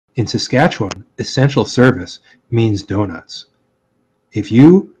In Saskatchewan, essential service means donuts. If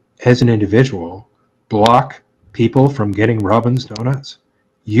you, as an individual, block people from getting Robin's Donuts,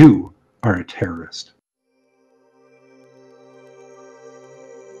 you are a terrorist.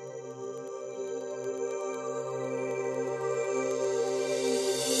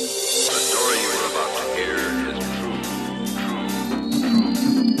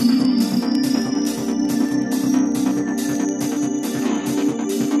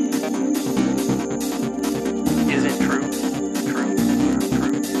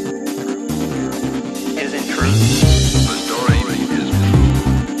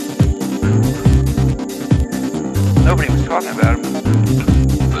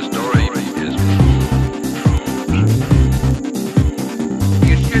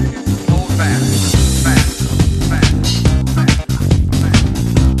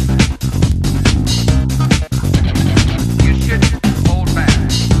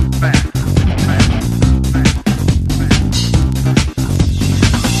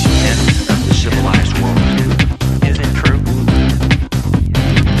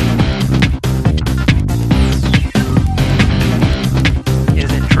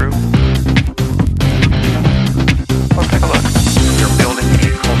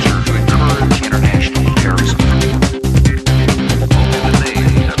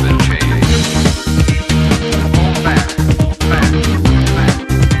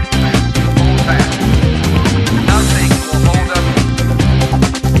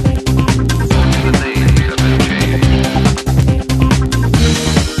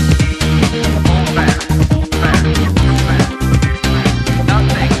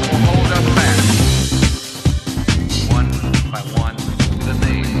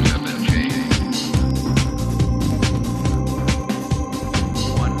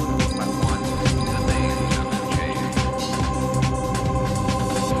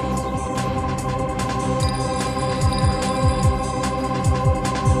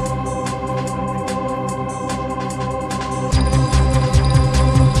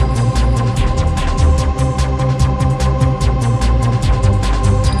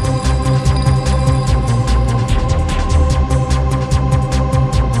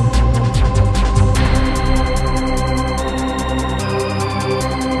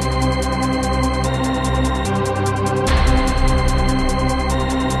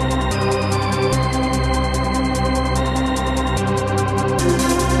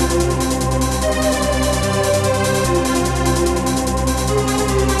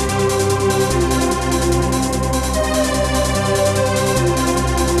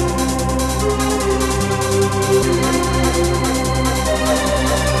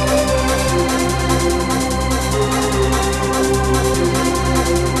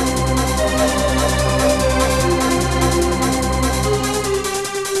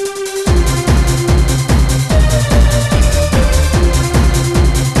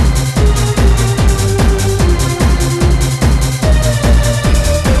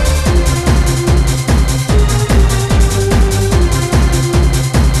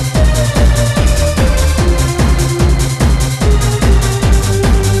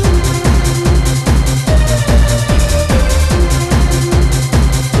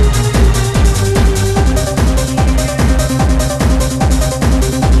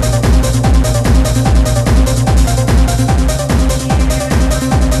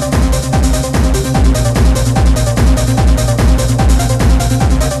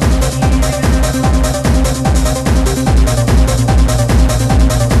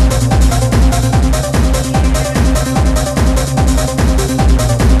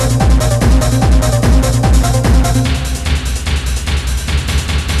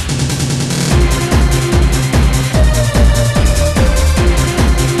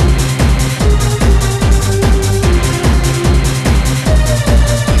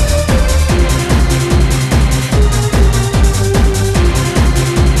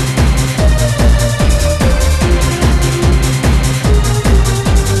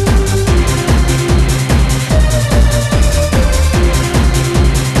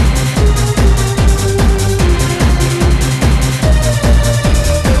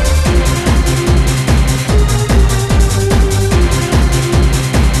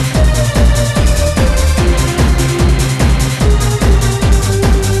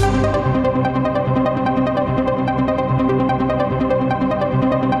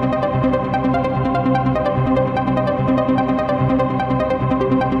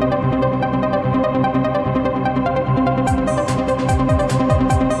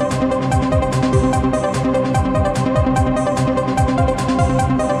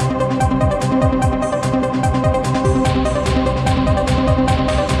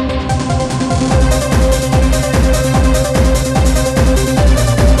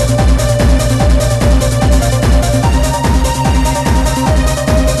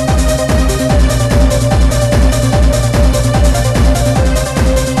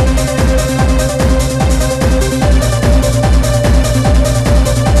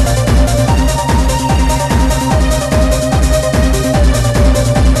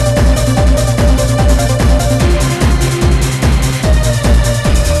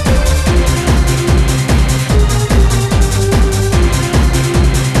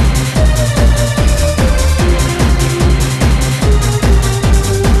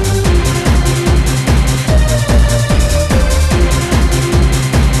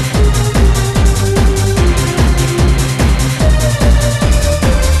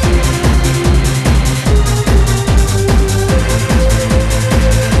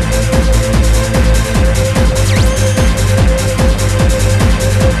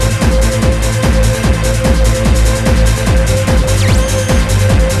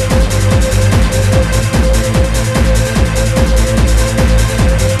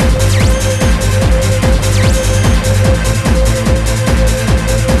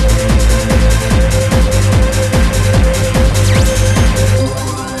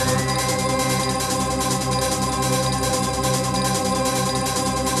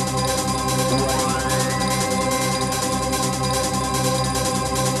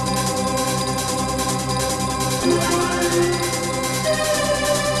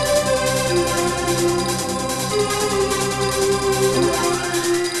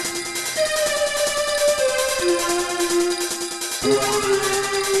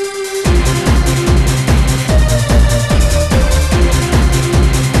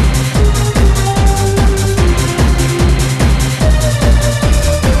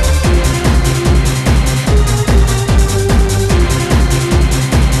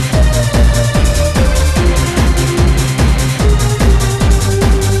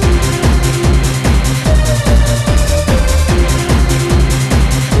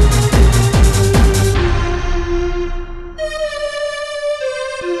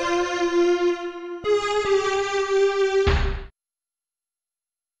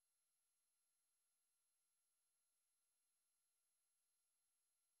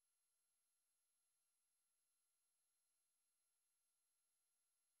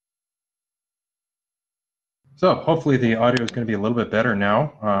 So hopefully the audio is going to be a little bit better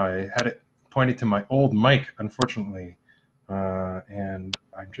now. I had it pointed to my old mic, unfortunately. And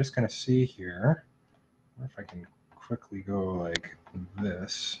I'm just going to see here if I can quickly go like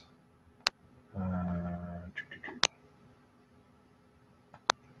this.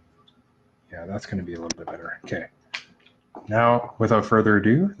 Yeah, that's going to be a little bit better. Okay. Now, without further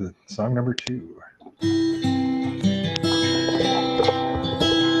ado, the song number 2.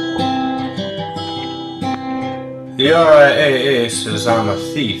 The RIAA says I'm a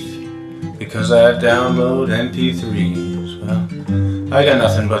thief because I download MP3s. Well, I got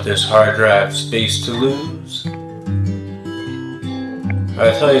nothing but this hard drive space to lose.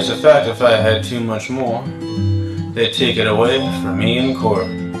 I tell you it's a fact, if I had too much more, they'd take it away from me in court,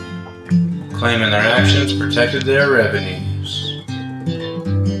 claiming their actions protected their revenues.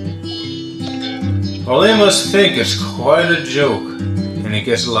 Well, they must think it's quite a joke, and it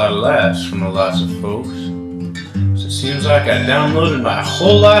gets a lot of laughs from lots of folks. So it seems like I downloaded my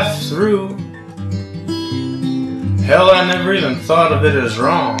whole life through. Hell, I never even thought of it as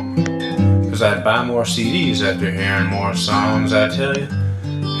wrong, 'cause I'd buy more CDs after hearing more songs, I tell you.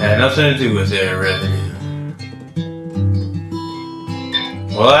 Had nothing to do with their revenue.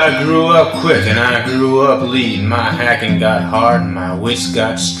 Well, I grew up quick and I grew up lean. My hacking got hard and my wits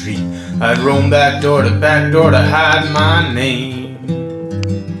got street. I'd roam back door to hide my name.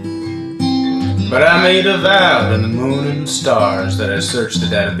 But I made a vow to the moon and stars that I'd search the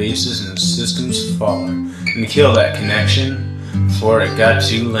databases and systems far and kill that connection before it got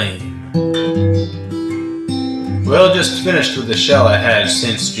too lame. Well, just finished with the shell I had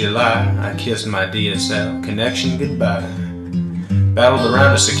since July. I kissed my DSL connection goodbye. Battled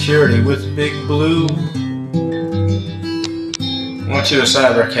around to security with Big Blue. Went to a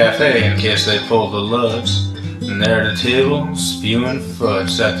cyber cafe in case they pulled the lugs. And there at the table, spewing FUD,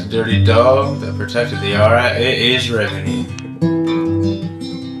 sat the dirty dog that protected the RIAA's revenue.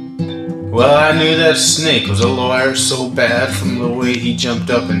 Well, I knew that snake was a lawyer so bad from the way he jumped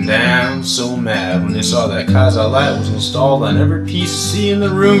up and down, so mad when he saw that Kaiser light was installed on every PC in the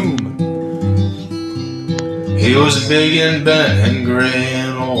room. He was big and bent and gray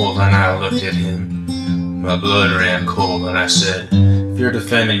and old, and I looked at him. My blood ran cold, and I said, if you're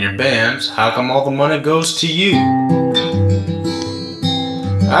defending your bands, how come all the money goes to you?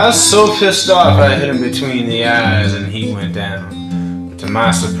 I was so pissed off I hit him between the eyes and he went down. To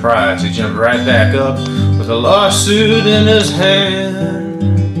my surprise, he jumped right back up with a lawsuit in his hand.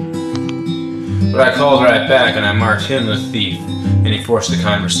 But I called right back and I marked him the thief, and he forced the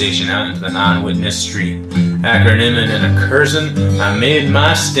conversation out into the non-witness street. Acronyming and a cursing, I made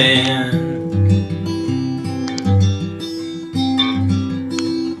my stand.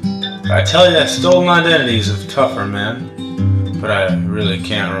 I tell you, I stole identities of tougher men, but I really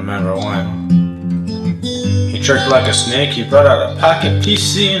can't remember when. He tricked like a snake, he brought out a pocket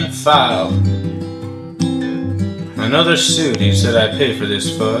PC and filed another suit. He said I'd pay for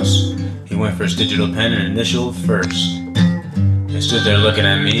this fuss. He went for his digital pen and initialed first. He stood there looking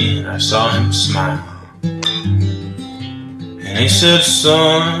at me, and I saw him smile. And he said,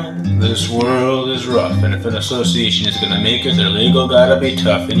 son, this world is rough, and if an association is gonna make it, their legal gotta be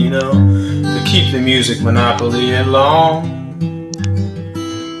tough. And you know, to keep the music monopoly at long,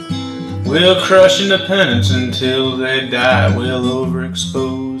 we'll crush independence until they die. We'll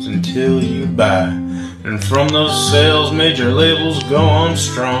overexpose until you buy. And from those sales, major labels go on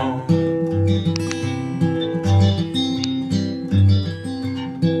strong.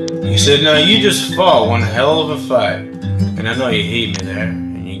 He said, now you just fought one hell of a fight, and I know you hate me there,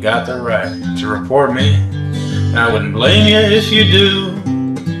 and you got the right to report me, and I wouldn't blame you if you do.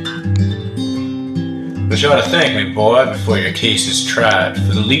 But you ought to thank me, boy, before your case is tried,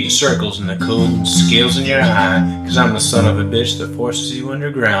 for the elite circles and the code and scales in your eye, 'cause I'm the son of a bitch that forces you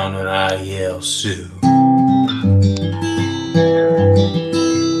underground when I yell sue.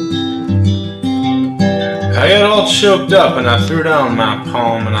 I got all choked up and I threw down my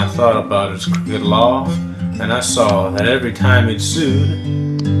palm and I thought about his crooked law, and I saw that every time he'd sued,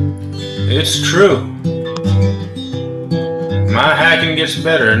 it's true. My hacking gets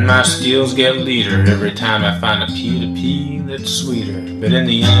better and my skills get leader every time I find a P2P that's sweeter. But in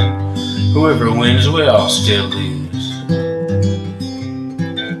the end, whoever wins, we all still lose.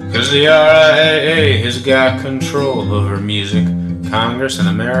 'Cause the RIAA has got control over music, Congress, and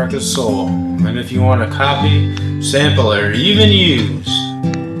America's soul. And if you want to copy, sample, or even use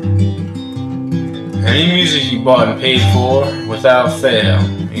any music you bought and paid for without fail,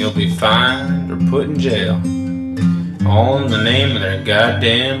 you'll be fined or put in jail, all in the name of their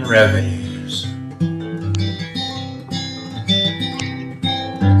goddamn revenues.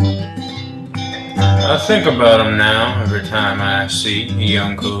 I think about him now every time I see a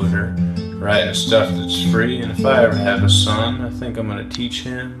young codger writing stuff that's free, and if I ever have a son, I think I'm going to teach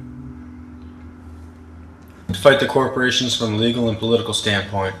him to fight the corporations from a legal and political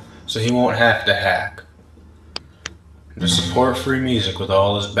standpoint so he won't have to hack, and to support free music with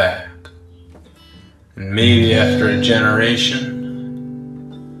all his back. And maybe after a generation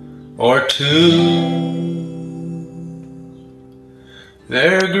or two,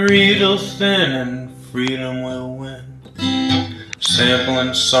 their greed'll thin and freedom will win.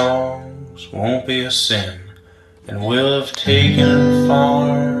 Sampling songs won't be a sin, and we'll have taken and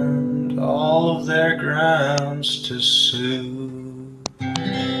farmed all of their grounds to sue.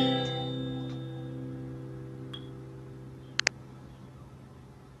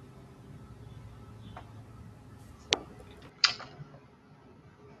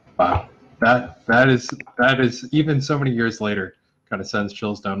 Wow, that is even so many years later, kind of sends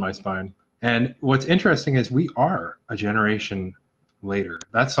chills down my spine. And what's interesting is we are a generation later.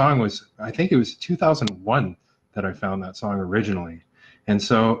 That song was, I think it was 2001 that I found that song originally. And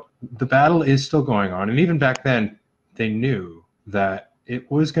so the battle is still going on. And even back then, they knew that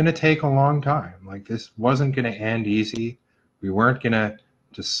it was going to take a long time. Like, this wasn't going to end easy. We weren't going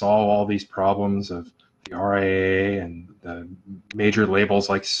to solve all these problems of the RIAA and the major labels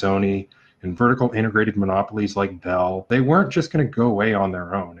like Sony and vertical integrated monopolies like Bell. They weren't just going to go away on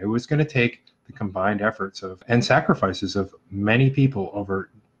their own. It was going to take the combined efforts of and sacrifices of many people over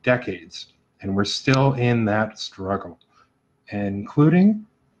decades. And we're still in that struggle, including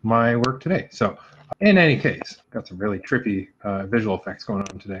my work today. So in any case, got some really trippy visual effects going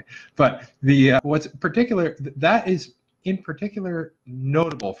on today. But the what's particular, that is in particular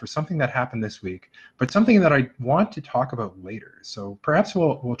notable for something that happened this week, but something that I want to talk about later. So perhaps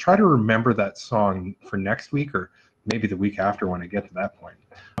we'll try to remember that song for next week, or maybe the week after when I get to that point.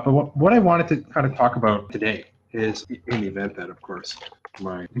 But what I wanted to kind of talk about today is, in the event that, of course,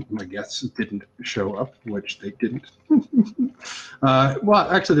 my guests didn't show up, which they didn't. Well,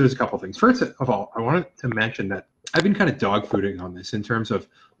 actually, there's a couple things. First of all, I wanted to mention that I've been kind of dog-fooding on this in terms of,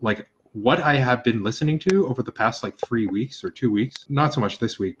 like, what I have been listening to over the past, like, 3 weeks or 2 weeks, not so much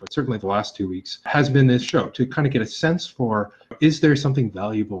this week, but certainly the last 2 weeks, has been this show, to kind of get a sense for, is there something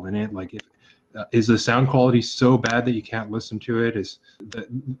valuable in it? Like, if is the sound quality so bad that you can't listen to it? Is the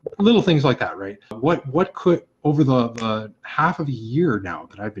little things like that, right? What could, over the half of a year now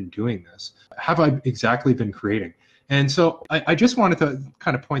that I've been doing this, have I exactly been creating? And so I just wanted to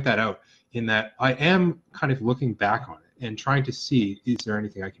kind of point that out, in that I am kind of looking back on it and trying to see, is there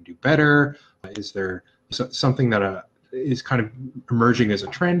anything I can do better? Is there something that is kind of emerging as a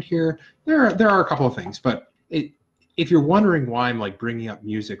trend here? There are a couple of things, but if you're wondering why I'm, like, bringing up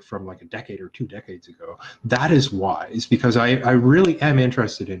music from, like, a decade or 2 decades ago, that is why. It's because I really am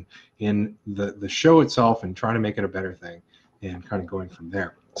interested in the show itself and trying to make it a better thing, and kind of going from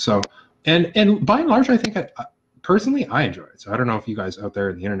there. So, and by and large, I think personally I enjoy it. So I don't know if you guys out there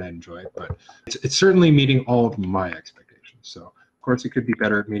in the internet enjoy it, but it's certainly meeting all of my expectations. So of course it could be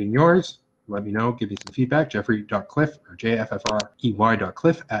better at meeting yours. Let me know, give me some feedback. Jeffrey.cliff, or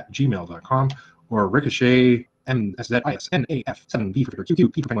jeffrey.cliff@gmail.com, or ricochet MSZISNAF7B for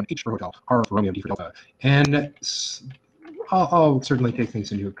QQ, P for Penguin, H for Hotel, R for Romeo, D for Delta. And I'll certainly take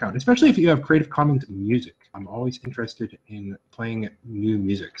things into account, especially if you have Creative Commons music. I'm always interested in playing new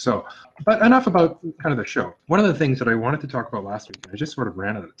music. So, but enough about kind of the show. One of the things that I wanted to talk about last week, and I just sort of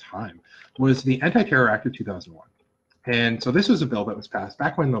ran out of time, was the Anti-Terror Act of 2001. And so this was a bill that was passed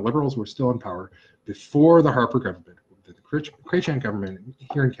back when the Liberals were still in power, before the Harper government, the Csehak government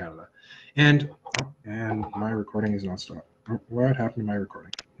here in Canada. And my recording is not stopped. What happened to my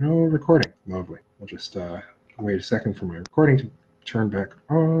recording? No recording. Lovely. We'll just wait a second for my recording to turn back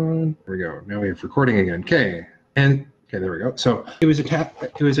on. There we go. Now we have recording again. Okay. Okay, there we go. So it was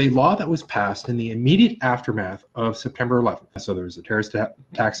a law that was passed in the immediate aftermath of September 11th. So there was a terrorist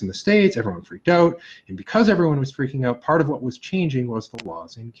attacks in the States. Everyone freaked out. And because everyone was freaking out, part of what was changing was the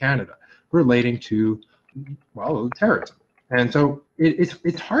laws in Canada relating to, well, terrorism. And so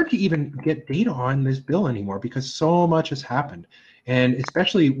it's hard to even get data on this bill anymore, because so much has happened. And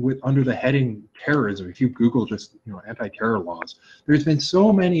especially under the heading terrorism, if you Google just, anti-terror laws, there's been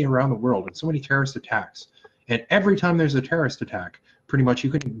so many around the world and so many terrorist attacks. And every time there's a terrorist attack, pretty much you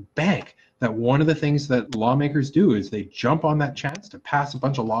can bank that one of the things that lawmakers do is they jump on that chance to pass a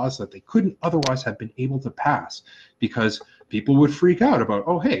bunch of laws that they couldn't otherwise have been able to pass, because people would freak out about,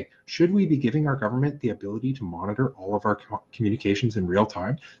 oh, hey, should we be giving our government the ability to monitor all of our communications in real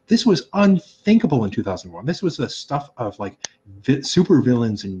time? This was unthinkable in 2001. This was the stuff of like super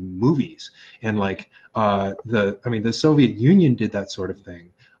villains in movies, and like the Soviet Union did that sort of thing,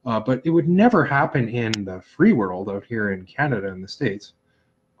 but it would never happen in the free world out here in Canada and the States.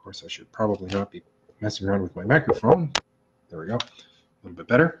 Of course, I should probably not be messing around with my microphone. There we go, a little bit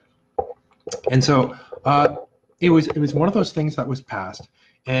better. And so it was one of those things that was passed,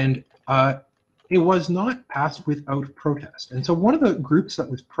 and it was not passed without protest. And so one of the groups that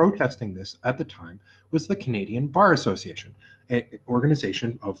was protesting this at the time was the Canadian Bar Association, an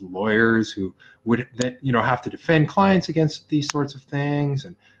organization of lawyers who would have to defend clients against these sorts of things,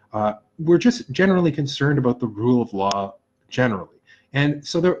 and were just generally concerned about the rule of law generally. And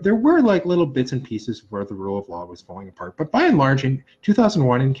so there were like little bits and pieces where the rule of law was falling apart. But by and large, in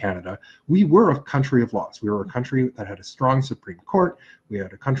 2001 in Canada, we were a country of laws. We were a country that had a strong Supreme Court. We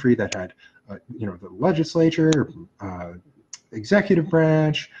had a country that had, the legislature, executive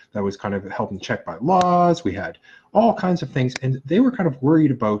branch that was kind of held in check by laws. We had all kinds of things. And they were kind of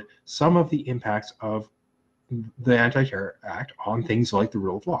worried about some of the impacts of the Anti-Terror Act on things like the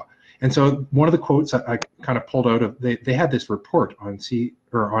rule of law. And so one of the quotes that I kind of pulled out of, they had this report on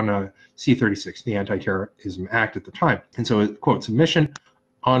C-36, the Anti-Terrorism Act at the time. And so it quotes, submission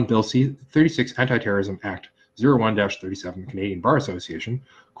on Bill C-36 Anti-Terrorism Act 01-37, Canadian Bar Association,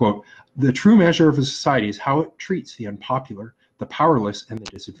 quote, the true measure of a society is how it treats the unpopular, the powerless, and the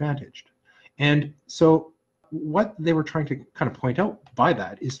disadvantaged. And so what they were trying to kind of point out by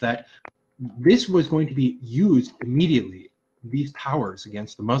that is that this was going to be used immediately, these powers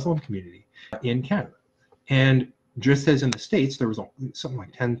against the Muslim community in Canada. And just as in the States, there was something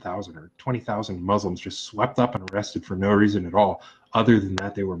like 10,000 or 20,000 Muslims just swept up and arrested for no reason at all, other than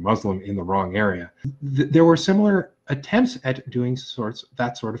that they were Muslim in the wrong area. There were similar attempts at doing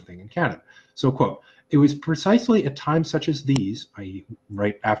that sort of thing in Canada. So, quote, it was precisely at times such as these, i.e.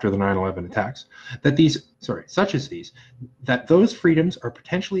 right after the 9/11 attacks, that that those freedoms are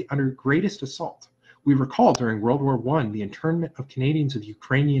potentially under greatest assault. We recall during World War I the internment of Canadians of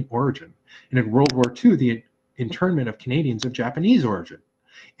Ukrainian origin, and in World War II the internment of Canadians of Japanese origin,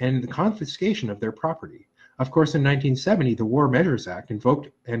 and the confiscation of their property. Of course, in 1970, the War Measures Act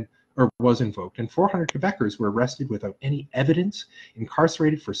was invoked, and 400 Quebecers were arrested without any evidence,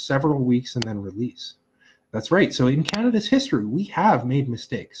 incarcerated for several weeks, and then released. That's right. So in Canada's history, we have made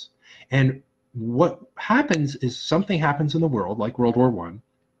mistakes. And what happens is something happens in the world, like World War I,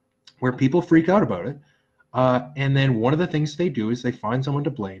 where people freak out about it. And then one of the things they do is they find someone to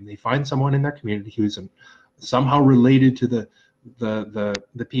blame. They find someone in their community who's somehow related to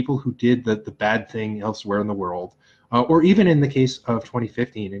the people who did the bad thing elsewhere in the world, or even in the case of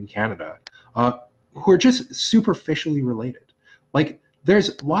 2015 in Canada, who are just superficially related. Like,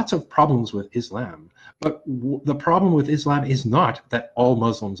 there's lots of problems with Islam, but the problem with Islam is not that all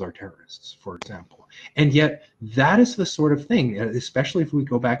Muslims are terrorists, for example. And yet that is the sort of thing, especially if we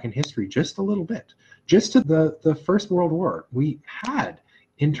go back in history just a little bit, just to the First World War, we had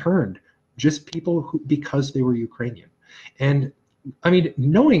interned just people because they were Ukrainian. And I mean,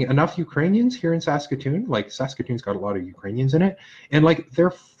 knowing enough Ukrainians here in Saskatoon, like Saskatoon's got a lot of Ukrainians in it, and like they're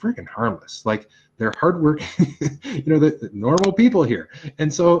freaking harmless. Like, they're hardworking, the normal people here.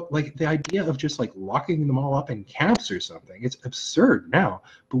 And so like the idea of just like locking them all up in camps or something, it's absurd now,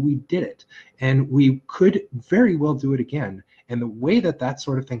 but we did it. And we could very well do it again. And the way that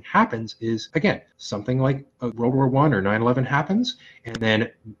sort of thing happens is, again, something like World War I or 9/11 happens, and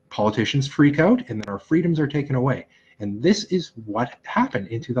then politicians freak out, and then our freedoms are taken away. And this is what happened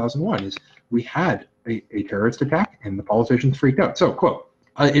in 2001, is we had a terrorist attack, and the politicians freaked out. So, quote,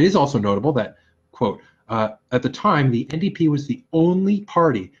 it is also notable that, quote, at the time, the NDP was the only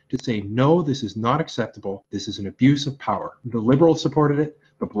party to say, no, this is not acceptable. This is an abuse of power. The Liberals supported it.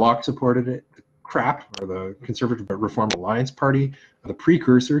 The Bloc supported it. The CRAP, or the Conservative Reform Alliance Party, the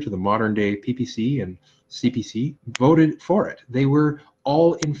precursor to the modern day PPC and CPC, voted for it. They were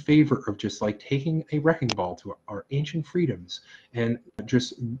all in favor of just like taking a wrecking ball to our ancient freedoms and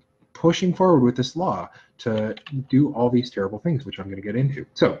just pushing forward with this law to do all these terrible things, which I'm going to get into.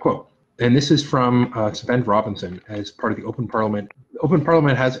 So, quote, and this is from Sven Robinson as part of the Open Parliament. Open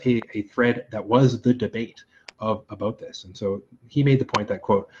Parliament has a thread that was the debate about this. And so he made the point that,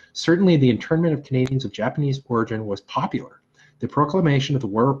 quote, certainly the internment of Canadians of Japanese origin was popular. The proclamation of the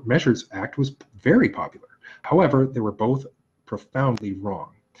War Measures Act was very popular. However, they were both profoundly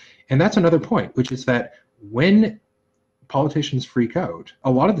wrong. And that's another point, which is that when politicians freak out,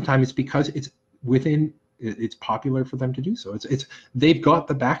 a lot of the time it's because it's popular for them to do so. They've got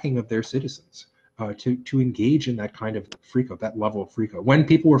the backing of their citizens. to engage in that kind of freak out, that level of freak out. When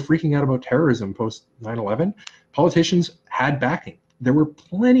people were freaking out about terrorism post 9/11, politicians had backing. There were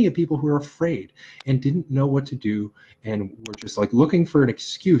plenty of people who were afraid and didn't know what to do and were just like looking for an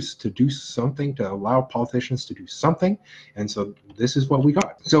excuse to do something, to allow politicians to do something. And so this is what we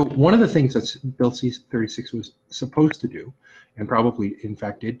got. So one of the things that Bill C-36 was supposed to do, and probably in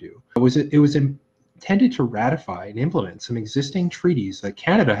fact did do, was it was intended to ratify and implement some existing treaties that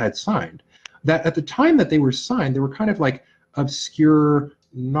Canada had signed, that at the time that they were signed, they were kind of like obscure,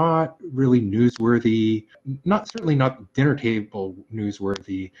 not really newsworthy, certainly not dinner table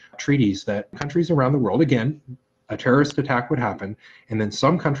newsworthy treaties that countries around the world, again, a terrorist attack would happen, and then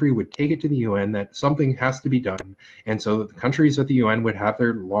some country would take it to the UN that something has to be done, and so the countries at the UN would have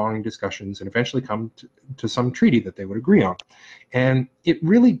their long discussions and eventually come to some treaty that they would agree on. And it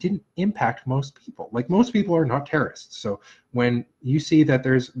really didn't impact most people. Like, most people are not terrorists. So when you see that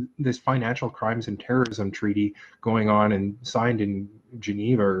there's this financial crimes and terrorism treaty going on and signed in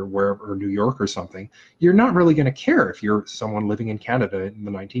Geneva or wherever, or New York or something, you're not really going to care if you're someone living in Canada in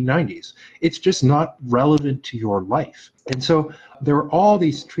the 1990s. It's just not relevant to your life. And so there were all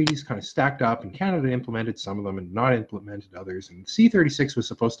these treaties kind of stacked up, and Canada implemented some of them and not implemented others. And C-36 was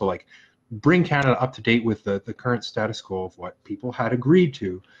supposed to like bring Canada up to date with the current status quo of what people had agreed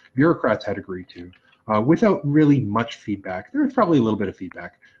to, bureaucrats had agreed to, without really much feedback. There was probably a little bit of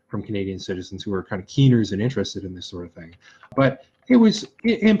feedback from Canadian citizens who were kind of keeners and interested in this sort of thing. But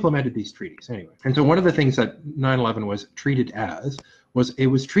it implemented these treaties anyway. And so one of the things that 9/11 was treated as was it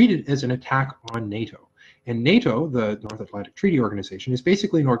was treated as an attack on NATO. And NATO, the North Atlantic Treaty Organization, is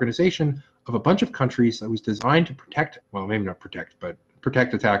basically an organization of a bunch of countries that was designed to protect, well, maybe not protect, but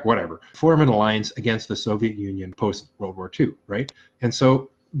protect, attack, whatever, form an alliance against the Soviet Union post-World War II, right? And so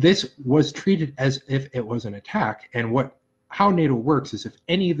this was treated as if it was an attack. And how NATO works is if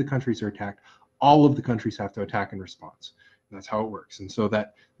any of the countries are attacked, all of the countries have to attack in response. That's how it works. And so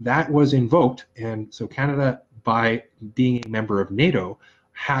that was invoked. And so Canada, by being a member of NATO,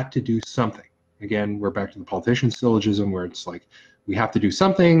 had to do something. Again, we're back to the politician syllogism where it's like, we have to do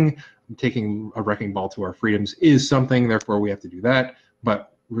something. Taking a wrecking ball to our freedoms is something, therefore we have to do that.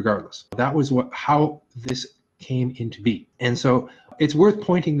 But regardless, that was how this came into be. And so it's worth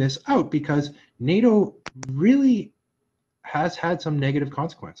pointing this out because NATO really has had some negative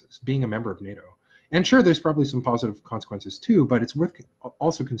consequences being a member of NATO. And sure, there's probably some positive consequences too, but it's worth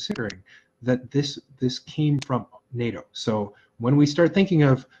also considering that this came from NATO. So when we start thinking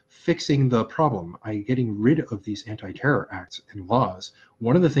of fixing the problem, getting rid of these anti-terror acts and laws,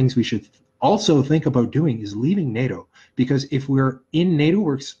 one of the things we should also think about doing is leaving NATO, because if we're in NATO,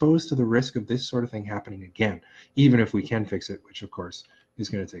 we're exposed to the risk of this sort of thing happening again, even if we can fix it, which of course is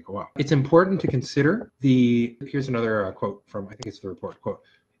going to take a while. It's important to consider here's another quote from, I think it's the report, quote,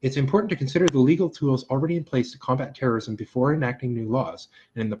 "It's important to consider the legal tools already in place to combat terrorism before enacting new laws,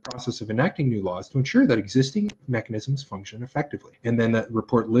 and in the process of enacting new laws to ensure that existing mechanisms function effectively." And then that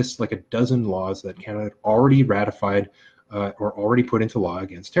report lists like a dozen laws that Canada had already ratified or already put into law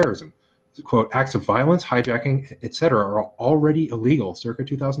against terrorism. Quote, "Acts of violence, hijacking, etc. are already illegal circa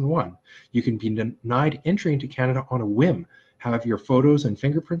 2001. You can be denied entry into Canada on a whim, have your photos and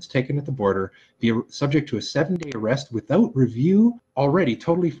fingerprints taken at the border, be subject to a 7-day arrest without review, already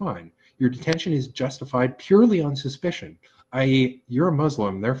totally fine. Your detention is justified purely on suspicion, i.e. you're a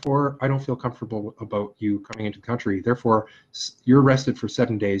Muslim, therefore I don't feel comfortable about you coming into the country, therefore you're arrested for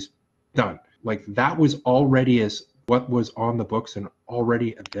 7 days, done." Like, that was already what was on the books and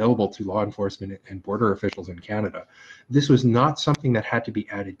already available to law enforcement and border officials in Canada. This was not something that had to be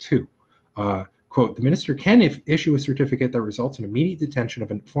added to. Quote, "The minister can issue a certificate that results in immediate detention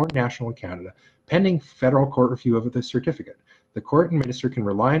of a foreign national in Canada, pending federal court review of the certificate. The court and minister can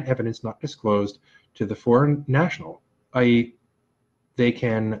rely on evidence not disclosed to the foreign national, i.e. they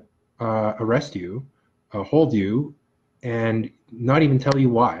can arrest you, hold you, and not even tell you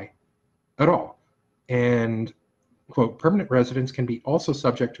why at all. And quote, "Permanent residents can be also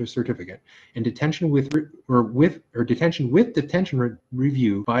subject to a certificate and detention with detention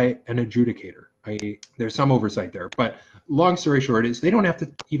review by an adjudicator." There's some oversight there, but long story short is they don't have to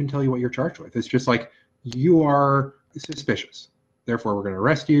even tell you what you're charged with. It's just like, you are suspicious, therefore we're going to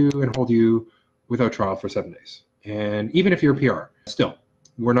arrest you and hold you without trial for 7 days. And even if you're a PR, still,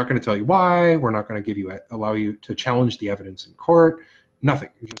 we're not going to tell you why. We're not going to allow you to challenge the evidence in court. Nothing.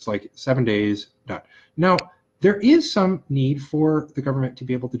 Just like 7 days, done. Now, there is some need for the government to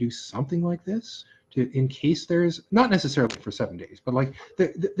be able to do something like this, in case there's, not necessarily for 7 days, but like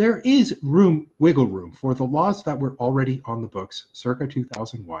there is wiggle room for the laws that were already on the books circa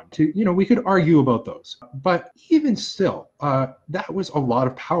 2001 to, we could argue about those. But even still, that was a lot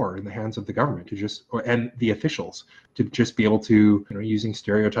of power in the hands of the government and the officials to just be able to, using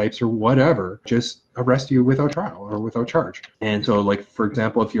stereotypes or whatever, just arrest you without trial or without charge. And so, like, for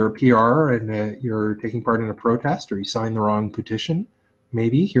example, if you're a PR and you're taking part in a protest or you sign the wrong petition,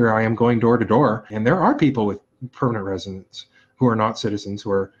 maybe here I am going door to door, and there are people with permanent residence who are not citizens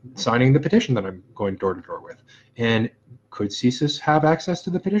who are signing the petition that I'm going door to door with. And could CSIS have access to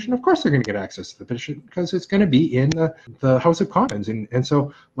the petition? Of course they're going to get access to the petition because it's going to be in the House of Commons. And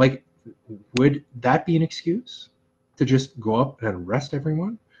so, like, would that be an excuse to just go up and arrest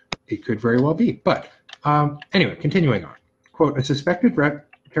everyone? It could very well be. But anyway, continuing on. Quote, a suspected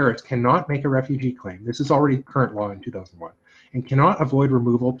terrorist cannot make a refugee claim. This is already current law in 2001. And cannot avoid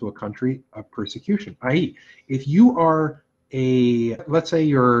removal to a country of persecution. I.e., if you are let's say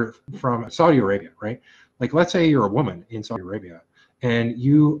you're from Saudi Arabia, right? Like, let's say you're a woman in Saudi Arabia and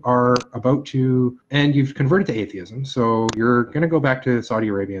you are and you've converted to atheism, so you're going to go back to Saudi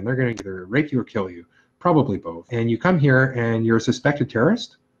Arabia and they're going to either rape you or kill you, probably both. And you come here and you're a suspected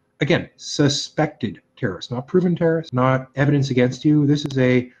terrorist. Again, suspected terrorist, not proven terrorist, not evidence against you. This is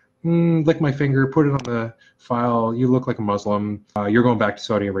lick my finger, put it on the file, you look like a Muslim, you're going back to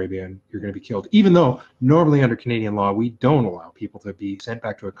Saudi Arabia and you're going to be killed. Even though normally under Canadian law, we don't allow people to be sent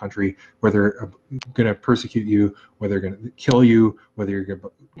back to a country where they're going to persecute you, where they're going to kill you, whether you're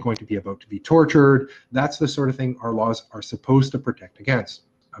going to be about to be tortured. That's the sort of thing our laws are supposed to protect against.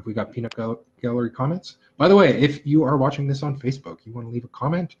 Have we got peanut gallery comments? By the way, if you are watching this on Facebook, you want to leave a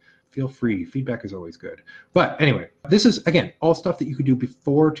comment, feel free. Feedback is always good. But anyway, this is, again, all stuff that you could do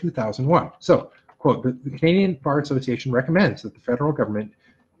before 2001. So, quote, the Canadian Bar Association recommends that the federal government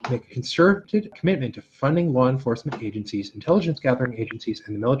make a concerted commitment to funding law enforcement agencies, intelligence gathering agencies,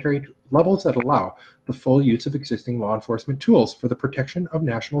 and the military levels that allow the full use of existing law enforcement tools for the protection of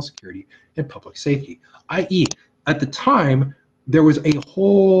national security and public safety. I.e., at the time, there was a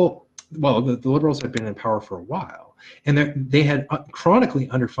whole, well, the Liberals had been in power for a while, and they had chronically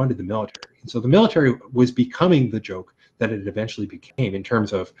underfunded the military. And so the military was becoming the joke that it eventually became in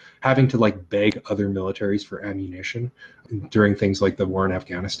terms of having to, like, beg other militaries for ammunition during things like the war in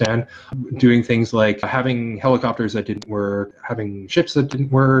Afghanistan, doing things like having helicopters that didn't work, having ships that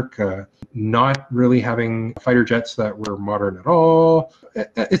didn't work, not really having fighter jets that were modern at all,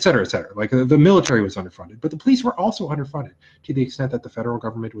 et cetera, et cetera. Like, the military was underfunded, but the police were also underfunded to the extent that the federal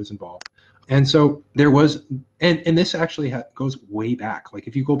government was involved. And so there was, and this actually goes way back. Like,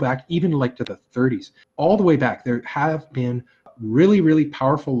 if you go back even like to the 30s, all the way back, there have been really, really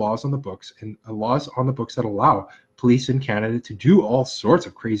powerful laws on the books, and laws on the books that allow police in Canada to do all sorts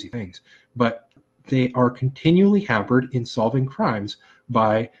of crazy things. But they are continually hampered in solving crimes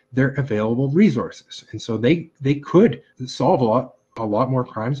by their available resources. And so they could solve a lot more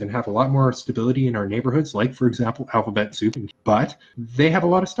crimes and have a lot more stability in our neighborhoods, like, for example, Alphabet Soup, but they have a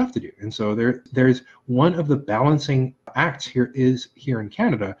lot of stuff to do. And so there's one of the balancing acts here in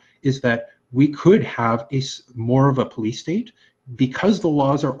Canada is that we could have more of a police state, because the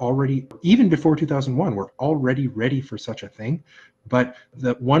laws are already, even before 2001, we're already ready for such a thing. But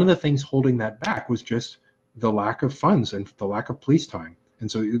one of the things holding that back was just the lack of funds and the lack of police time. And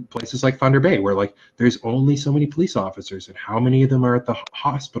so places like Thunder Bay, where, like, there's only so many police officers, and how many of them are at the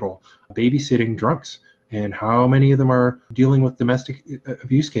hospital babysitting drunks, and how many of them are dealing with domestic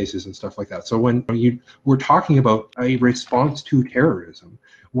abuse cases and stuff like that. So when we're talking about a response to terrorism,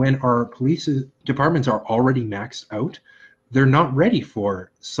 when our police departments are already maxed out, they're not ready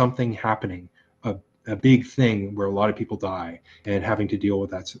for something happening, a big thing where a lot of people die and having to deal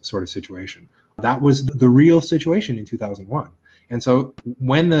with that sort of situation. That was the real situation in 2001. And so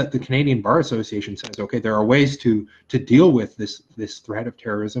when the Canadian Bar Association says, okay, there are ways to deal with this threat of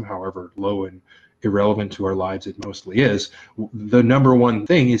terrorism, however low and irrelevant to our lives it mostly is, the number one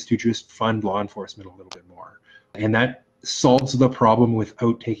thing is to just fund law enforcement a little bit more. And that solves the problem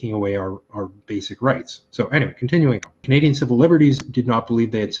without taking away our basic rights. So anyway, continuing on. Canadian Civil Liberties did not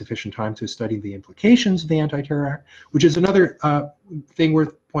believe they had sufficient time to study the implications of the Anti-Terror Act, which is another thing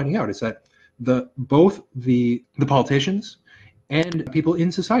worth pointing out, is that both the politicians and people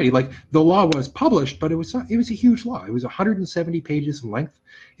in society, like, the law was published, but it was a huge law. It was 170 pages in length.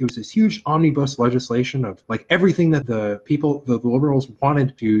 It was this huge omnibus legislation of, like, everything that the Liberals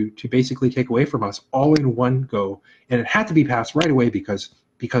wanted to basically take away from us, all in one go, and it had to be passed right away because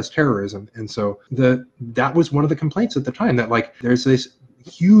terrorism. And so that was one of the complaints at the time, that, like, there's this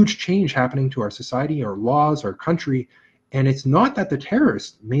huge change happening to our society, our laws, our country, And it's not that the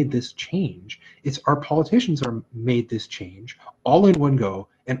terrorists made this change, it's our politicians are made this change all in one go,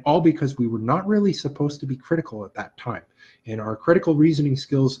 and all because we were not really supposed to be critical at that time. And our critical reasoning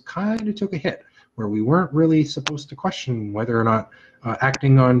skills kind of took a hit, where we weren't really supposed to question whether or not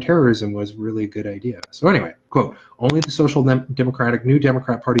acting on terrorism was really a good idea. So anyway, quote, only the Social Democratic New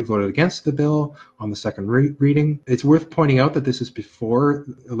Democrat Party voted against the bill on the second reading. It's worth pointing out that this is before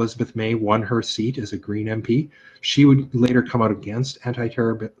Elizabeth May won her seat as a Green MP. She would later come out against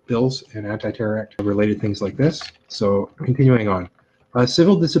anti-terror bills and anti-terror act related things like this. So continuing on.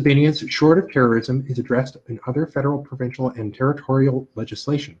 Civil disobedience short of terrorism is addressed in other federal, provincial, and territorial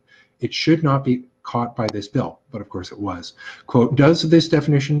legislation. It should not be caught by this bill, but of course it was. Quote, does this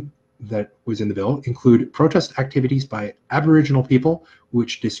definition that was in the bill include protest activities by Aboriginal people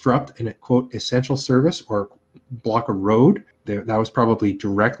which disrupt an, quote, essential service or block a road? That was probably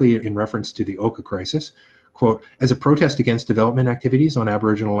directly in reference to the Oka crisis. Quote, as a protest against development activities on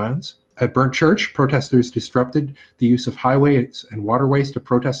Aboriginal lands. At Burnt Church, protesters disrupted the use of highways and waterways to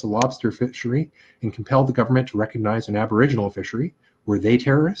protest the lobster fishery and compelled the government to recognize an Aboriginal fishery. Were they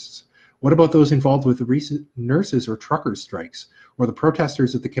terrorists? What about those involved with the recent nurses or truckers strikes, or the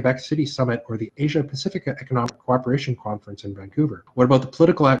protesters at the Quebec City Summit or the Asia Pacific Economic Cooperation Conference in Vancouver? What about the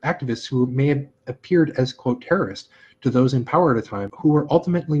political activists who may have appeared as, quote, terrorists to those in power at a time, who were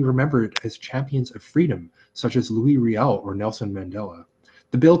ultimately remembered as champions of freedom, such as Louis Riel or Nelson Mandela?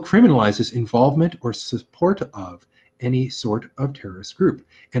 The bill criminalizes involvement or support of any sort of terrorist group,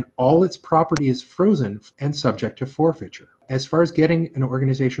 and all its property is frozen and subject to forfeiture. As far as getting an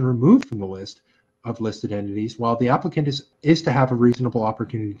organization removed from the list of listed entities, while the applicant is to have a reasonable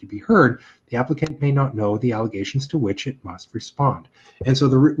opportunity to be heard, the applicant may not know the allegations to which it must respond. And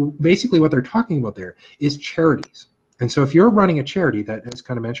so basically what they're talking about there is charities. And so if you're running a charity that, as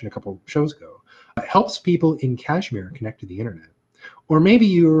kind of mentioned a couple of shows ago, helps people in Kashmir connect to the internet, or maybe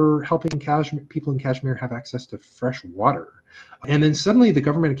you're helping people in Kashmir have access to fresh water, and then suddenly the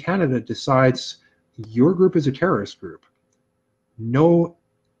government of Canada decides your group is a terrorist group. No,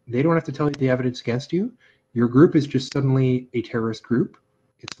 they don't have to tell you the evidence against you. Your group is just suddenly a terrorist group.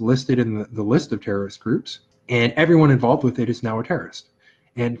 It's listed in the list of terrorist groups, and everyone involved with it is now a terrorist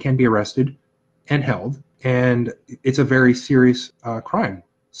and can be arrested and held. And it's a very serious crime,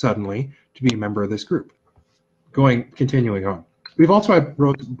 suddenly, to be a member of this group. Continuing on. We've also had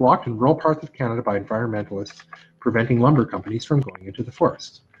roads blocked in rural parts of Canada by environmentalists, preventing lumber companies from going into the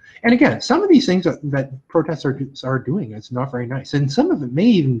forests. And again, some of these things that protesters are doing is not very nice. And some of it may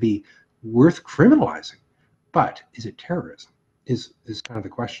even be worth criminalizing. But is it terrorism? Is kind of the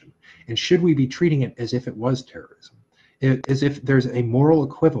question. And should we be treating it as if it was terrorism? As if there's a moral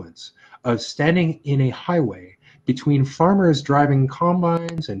equivalence of standing in a highway between farmers driving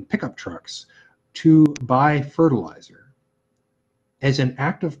combines and pickup trucks to buy fertilizer as an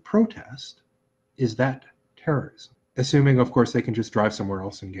act of protest? Is that terrorism? Assuming, of course, they can just drive somewhere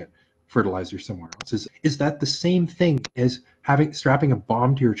else and get fertilizer somewhere else. Is that the same thing as strapping a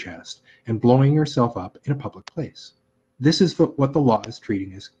bomb to your chest and blowing yourself up in a public place? This is what the law is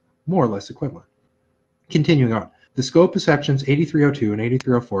treating as more or less equivalent. Continuing on. The scope of sections 8302 and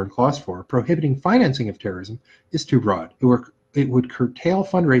 8304 in clause 4 prohibiting financing of terrorism is too broad. It would curtail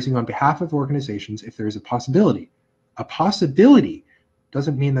fundraising on behalf of organizations if there is a possibility. A possibility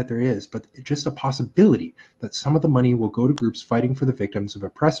doesn't mean that there is, but just a possibility that some of the money will go to groups fighting for the victims of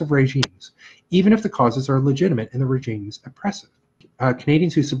oppressive regimes, even if the causes are legitimate and the regimes oppressive.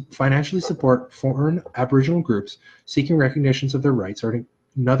 Canadians who financially support foreign Aboriginal groups seeking recognitions of their rights are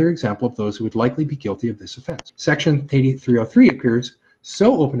another example of those who would likely be guilty of this offense. Section 8303 appears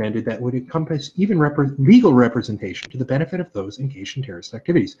so open-ended that it would encompass even legal representation to the benefit of those engaged in terrorist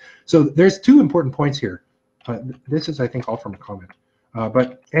activities. So there's two important points here. This is, I think, all from a comment.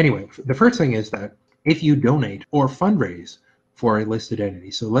 But anyway, the first thing is that if you donate or fundraise for a listed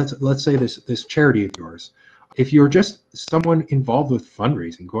entity, so let's say this charity of yours, if you're just someone involved with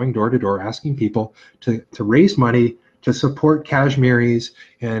fundraising, going door to door, asking people to raise money to support Kashmiris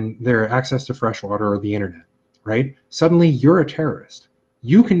and their access to fresh water or the internet, right? Suddenly you're a terrorist.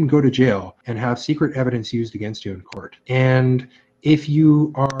 You can go to jail and have secret evidence used against you in court. And if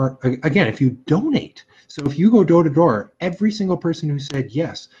you are, again, if you donate, so if you go door to door, every single person who said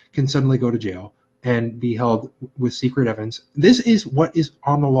yes can suddenly go to jail and be held with secret evidence. This is what is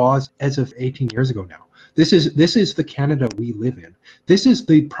on the laws as of 18 years ago now. This is the Canada we live in. This is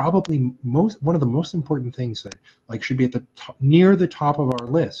probably one of the most important things that should be at the top, near the top of our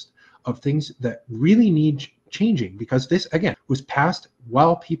list of things that really need changing, because this again was passed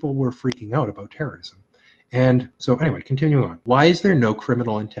while people were freaking out about terrorism. And so anyway, continuing on. Why is there no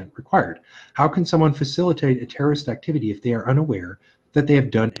criminal intent required? How can someone facilitate a terrorist activity if they are unaware that they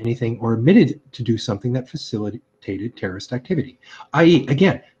have done anything or admitted to do something that facilitated terrorist activity? I.e.,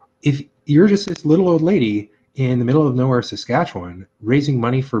 again, if you're just this little old lady in the middle of nowhere, Saskatchewan, raising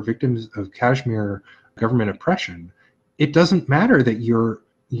money for victims of Kashmir government oppression, it doesn't matter that you're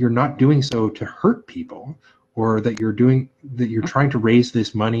not doing so to hurt people, or that you're trying to raise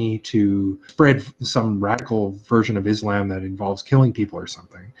this money to spread some radical version of Islam that involves killing people or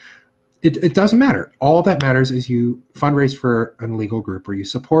something. It doesn't matter. All that matters is you fundraise for an illegal group, or you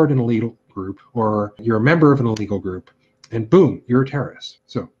support an illegal group, or you're a member of an illegal group, and boom, you're a terrorist.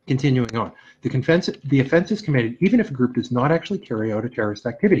 So continuing on, the offense is committed even if a group does not actually carry out a terrorist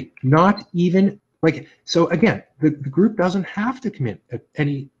activity. Not even like, so again, the group doesn't have to commit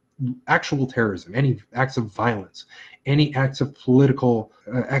any actual terrorism, any acts of violence, any acts of political,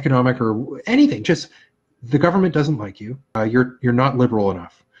 economic, or anything. Just the government doesn't like you. You're not liberal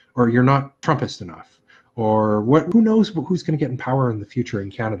enough, or you're not Trumpist enough, or what? Who knows who's going to get in power in the future in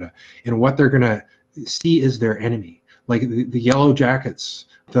Canada, and what they're going to see as their enemy, like the Yellow Jackets,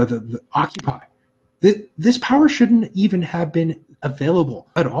 the Occupy. This power shouldn't even have been available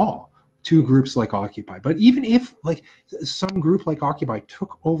at all to groups like Occupy. But even if like some group like Occupy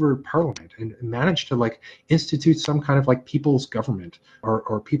took over Parliament and managed to like institute some kind of like people's government,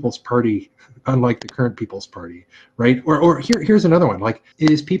 or people's party, unlike the current People's Party, right? Or here's another one, like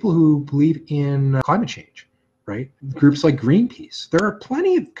is people who believe in climate change, right? Groups like Greenpeace. There are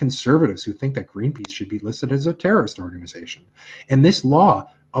plenty of conservatives who think that Greenpeace should be listed as a terrorist organization. And this law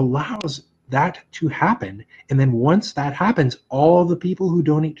allows that to happen, and then once that happens, all the people who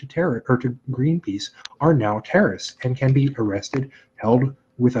donate to to Greenpeace are now terrorists and can be arrested, held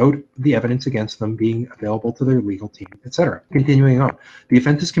without the evidence against them being available to their legal team, etc. Continuing on, the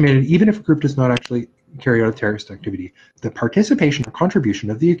offense is committed even if a group does not actually carry out a terrorist activity. The participation or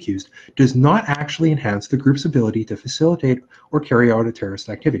contribution of the accused does not actually enhance the group's ability to facilitate or carry out a terrorist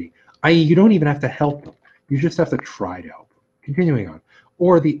activity, i.e., you don't even have to help them, you just have to try to help them. Continuing on,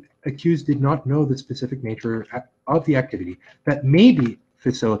 or the accused did not know the specific nature of the activity that may be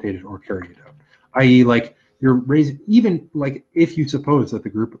facilitated or carried out, i.e., like you're raising, even like if you suppose that the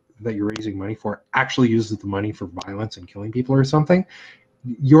group that you're raising money for actually uses the money for violence and killing people or something,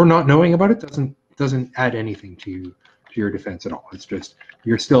 you're not knowing about it doesn't add anything to your defense at all. It's just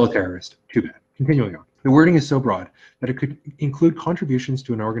you're still a terrorist. Too bad. Continuing on. The wording is so broad that it could include contributions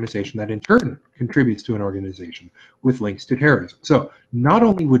to an organization that in turn contributes to an organization with links to terrorism. So not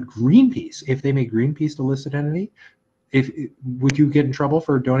only would Greenpeace, if they made Greenpeace a listed entity, would you get in trouble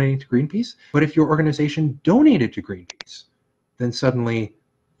for donating to Greenpeace? But if your organization donated to Greenpeace, then suddenly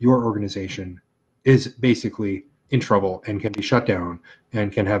your organization is basically in trouble and can be shut down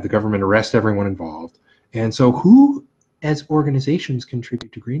and can have the government arrest everyone involved. And so who as organizations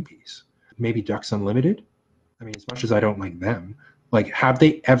contribute to Greenpeace? Maybe Ducks Unlimited? I mean, as much as I don't like them, like, have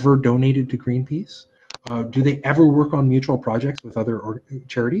they ever donated to Greenpeace? Do they ever work on mutual projects with other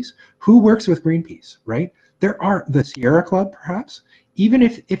charities? Who works with Greenpeace, right? There are the Sierra Club, perhaps, even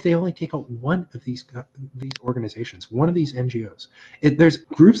if they only take out one of these organizations, one of these NGOs. There's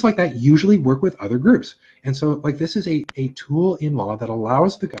groups like that usually work with other groups. And so like this is a tool in law that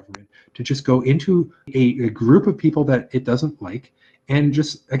allows the government to just go into a group of people that it doesn't like and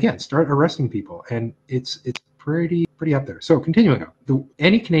just, again, start arresting people. And it's pretty up there. So continuing on,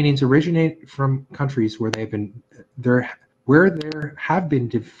 any Canadians originate from countries where there have been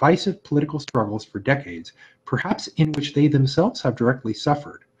divisive political struggles for decades, perhaps in which they themselves have directly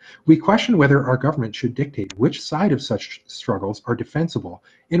suffered. We question whether our government should dictate which side of such struggles are defensible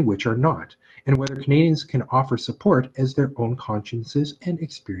and which are not, and whether Canadians can offer support as their own consciences and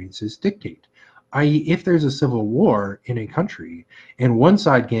experiences dictate. I.e., if there's a civil war in a country and one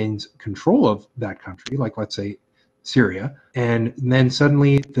side gains control of that country, like let's say Syria, and then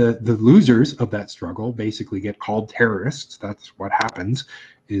suddenly the losers of that struggle basically get called terrorists. That's what happens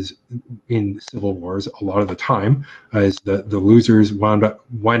is in civil wars a lot of the time, is the losers wind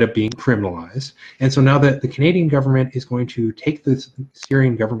up being criminalized. And so now that the Canadian government is going to take the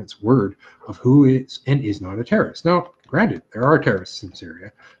Syrian government's word of who is and is not a terrorist. Now, granted, there are terrorists in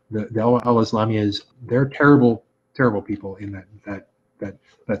Syria. The al-Islamiyas, they're terrible people in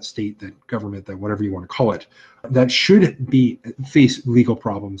that state, that government, that whatever you want to call it, that should face legal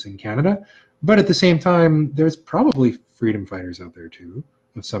problems in Canada. But at the same time, there's probably freedom fighters out there too,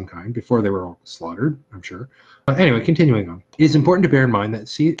 of some kind, before they were all slaughtered, I'm sure. Anyway, continuing on. It is important to bear in mind that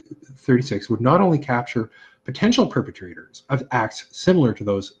C-36 would not only capture potential perpetrators of acts similar to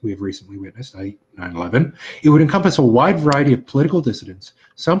those we have recently witnessed, i.e. 9/11. It would encompass a wide variety of political dissidents,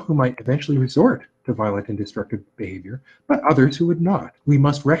 some who might eventually resort to violent and destructive behavior, but others who would not. We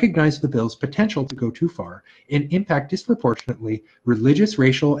must recognize the bill's potential to go too far and impact disproportionately religious,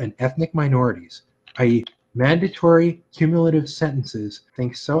 racial, and ethnic minorities, i.e. mandatory cumulative sentences,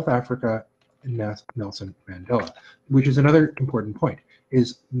 think South Africa and Nelson Mandela, which is another important point,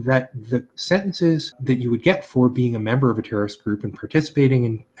 is that the sentences that you would get for being a member of a terrorist group and participating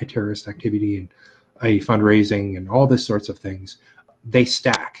in a terrorist activity and a fundraising and all this sorts of things, they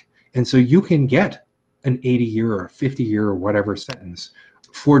stack. And so you can get an 80-year or 50-year or whatever sentence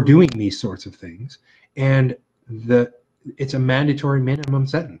for doing these sorts of things. And it's a mandatory minimum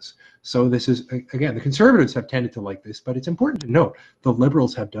sentence. So this is, again, the conservatives have tended to like this, but it's important to note the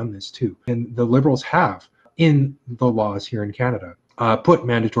liberals have done this too. And the liberals have, in the laws here in Canada, put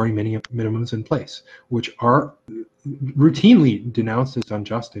mandatory minimums in place, which are routinely denounced as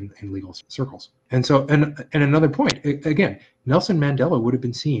unjust in legal circles. And so, and another point, again, Nelson Mandela would have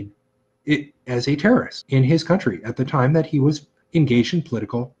been seen as a terrorist in his country at the time that he was engaged in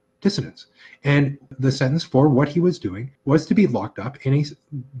political dissidence. And the sentence for what he was doing was to be locked up in a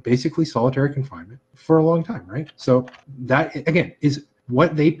basically solitary confinement for a long time, right? So that, again, is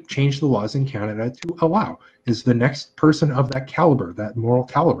what they changed the laws in Canada to allow, is the next person of that caliber, that moral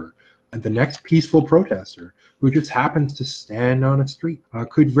caliber, and the next peaceful protester who just happens to stand on a street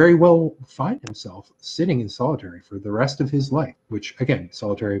could very well find himself sitting in solitary for the rest of his life, which, again,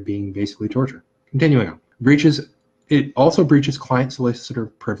 solitary being basically torture. Continuing on. It also breaches client solicitor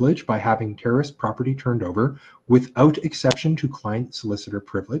privilege by having terrorist property turned over without exception to client solicitor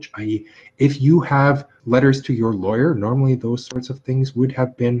privilege, i.e. if you have letters to your lawyer, normally those sorts of things would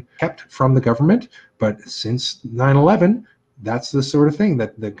have been kept from the government, but since 9/11, that's the sort of thing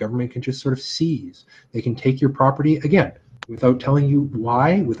that the government can just sort of seize. They can take your property, again, without telling you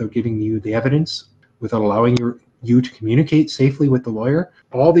why, without giving you the evidence, without allowing you to communicate safely with the lawyer.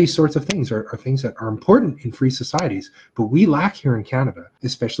 All these sorts of things are things that are important in free societies, but we lack here in Canada,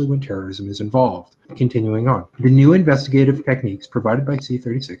 especially when terrorism is involved. Continuing on. The new investigative techniques provided by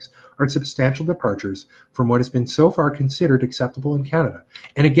C-36 are substantial departures from what has been so far considered acceptable in Canada.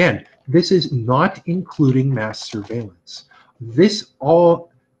 And again, this is not including mass surveillance.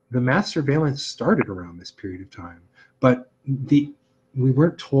 The mass surveillance started around this period of time, but we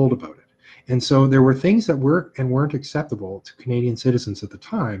weren't told about it. And so there were things that were and weren't acceptable to Canadian citizens at the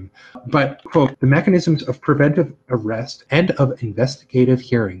time. But, quote, the mechanisms of preventive arrest and of investigative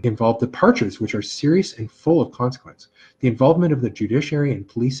hearing involve departures which are serious and full of consequence. The involvement of the judiciary and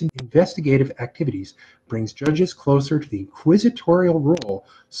police in investigative activities brings judges closer to the inquisitorial role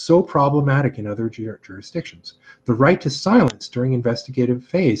so problematic in other jurisdictions. The right to silence during investigative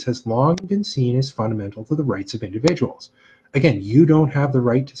phase has long been seen as fundamental to the rights of individuals. Again, you don't have the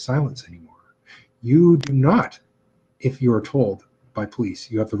right to silence anymore. You do not, if you are told by police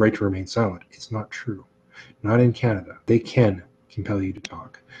you have the right to remain silent. It's not true. Not in Canada. They can compel you to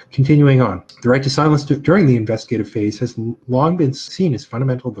talk. Continuing on, the right to silence during the investigative phase has long been seen as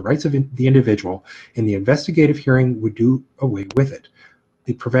fundamental to the rights of the individual, and the investigative hearing would do away with it.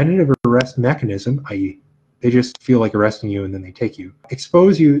 The preventative arrest mechanism, i.e., they just feel like arresting you and then they take you,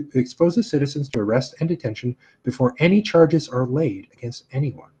 exposes citizens to arrest and detention before any charges are laid against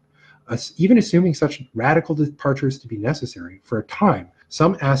anyone. Even assuming such radical departures to be necessary for a time,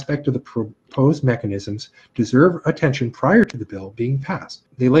 some aspect of the proposed mechanisms deserve attention prior to the bill being passed.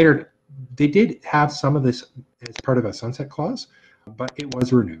 They did have some of this as part of a sunset clause, but it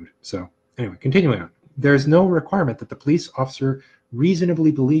was renewed. So anyway, continuing on. There is no requirement that the police officer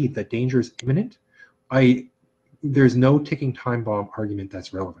reasonably believe that danger is imminent. There's no ticking time bomb argument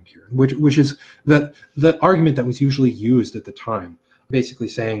that's relevant here, which is the argument that was usually used at the time, basically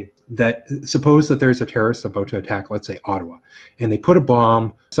saying that suppose that there's a terrorist about to attack, let's say, Ottawa, and they put a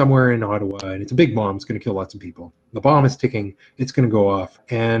bomb somewhere in Ottawa, and it's a big bomb, it's going to kill lots of people. The bomb is ticking, it's going to go off.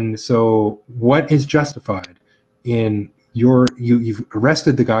 And so what is justified in you've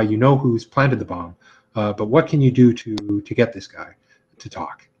arrested the guy, you know who's planted the bomb, but what can you do to get this guy to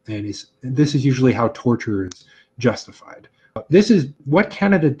talk? And this is usually how torture is justified. This is what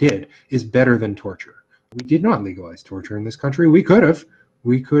Canada did is better than torture. We did not legalize torture in this country. We could have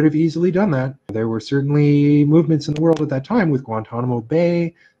easily done that. There were certainly movements in the world at that time with Guantanamo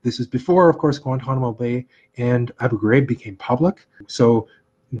Bay. This is before, of course, Guantanamo Bay and Abu Ghraib became public. So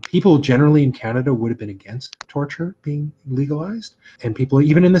people generally in Canada would have been against torture being legalized, and people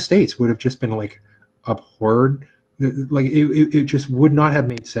even in the States would have just been like abhorred. Like it just would not have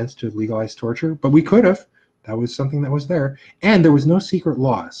made sense to legalize torture, but we could have. That was something that was there, and there was no secret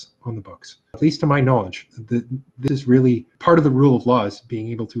laws. on the books. At least to my knowledge, this is really part of the rule of law, is being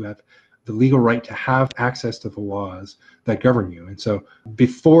able to have the legal right to have access to the laws that govern you. And so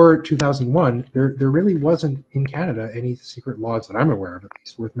before 2001, there really wasn't in Canada any secret laws that I'm aware of, at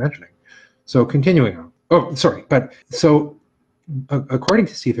least, worth mentioning. So continuing on. Oh, sorry. But so according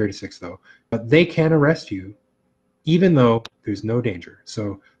to C-36, though, they can arrest you even though there's no danger.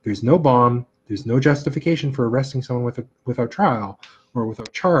 So there's no bomb, there's no justification for arresting someone without trial or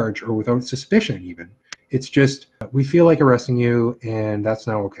without charge or without suspicion even. It's just, we feel like arresting you, and that's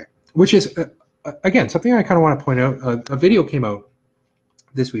now okay. Which is, again, something I kind of want to point out. A video came out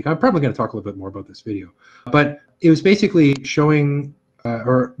this week. I'm probably going to talk a little bit more about this video. But it was basically showing,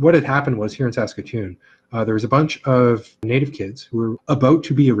 or what had happened was, here in Saskatoon, there was a bunch of Native kids who were about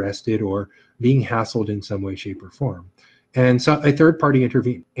to be arrested or being hassled in some way, shape, or form. And so a third party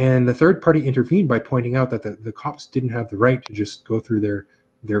intervened. And the third party intervened by pointing out that the cops didn't have the right to just go through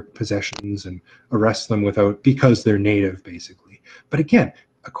their possessions and arrest them because they're Native, basically. But again,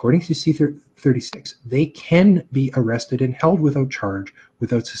 according to C-36, they can be arrested and held without charge,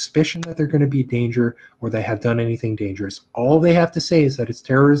 without suspicion that they're going to be a danger or they have done anything dangerous. All they have to say is that it's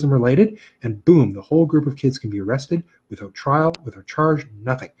terrorism related, and boom, the whole group of kids can be arrested without trial, without charge,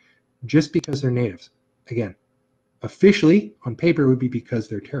 nothing, just because they're natives. Again, officially, on paper, it would be because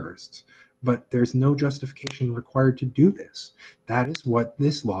they're terrorists, but there's no justification required to do this. That is what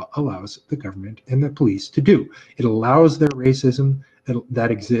this law allows the government and the police to do. It allows their racism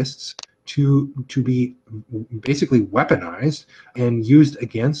that exists to be basically weaponized and used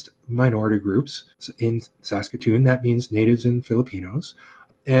against minority groups. In Saskatoon, that means Natives and Filipinos.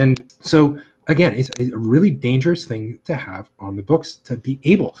 And so, again, it's a really dangerous thing to have on the books, to be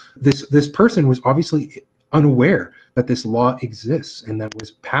able. This person was obviously unaware that this law exists and that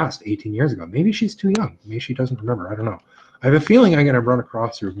was passed 18 years ago. Maybe she's too young. Maybe she doesn't remember. I don't know. I have a feeling I'm going to run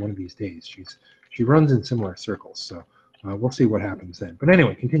across her one of these days. She runs in similar circles, so we'll see what happens then. But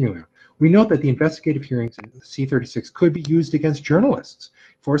anyway, continuing on. We note that the investigative hearings in C-36 could be used against journalists,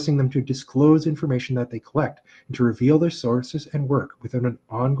 forcing them to disclose information that they collect and to reveal their sources and work without an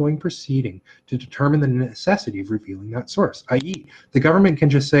ongoing proceeding to determine the necessity of revealing that source, i.e., the government can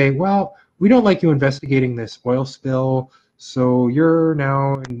just say, well, we don't like you investigating this oil spill, so you're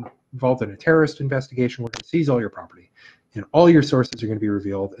now involved in a terrorist investigation. We're going to seize all your property, and all your sources are going to be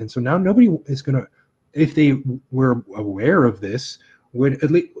revealed. And so now nobody is going to, if they were aware of this, would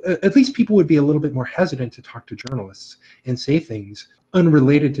at least people would be a little bit more hesitant to talk to journalists and say things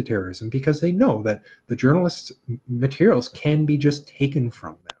unrelated to terrorism, because they know that the journalists' materials can be just taken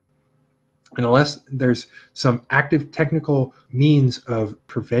from them. And unless there's some active technical means of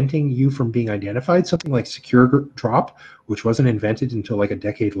preventing you from being identified, something like secure drop, which wasn't invented until like a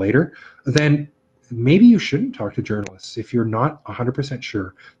decade later, then maybe you shouldn't talk to journalists if you're not 100%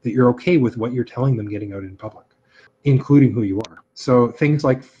 sure that you're okay with what you're telling them getting out in public, including who you are. So things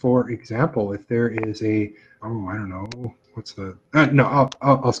like, for example, if there is a, I don't know, what's the, no,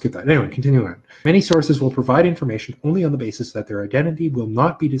 I'll skip that. Anyway, continue on. Many sources will provide information only on the basis that their identity will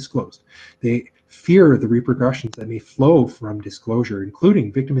not be disclosed. They fear the repercussions that may flow from disclosure,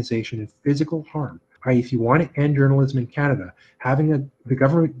 including victimization and physical harm. If you want to end journalism in Canada, having the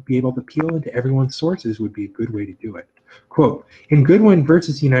government be able to peel into everyone's sources would be a good way to do it. Quote, in Goodwin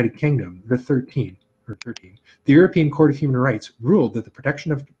versus the United Kingdom, the 13, the European Court of Human Rights ruled that the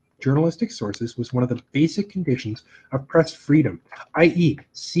protection of journalistic sources was one of the basic conditions of press freedom, i.e.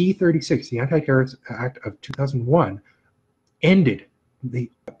 C-36, the Anti-Terrorist Act of 2001, ended the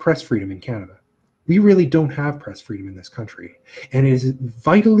press freedom in Canada. We really don't have press freedom in this country, and it is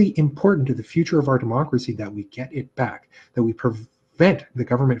vitally important to the future of our democracy that we get it back, that we prevent the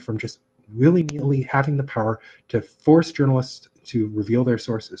government from just willy-nilly having the power to force journalists to reveal their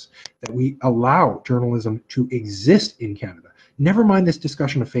sources, that we allow journalism to exist in Canada. Never mind this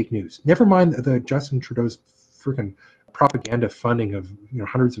discussion of fake news. Never mind the Justin Trudeau's freaking propaganda funding of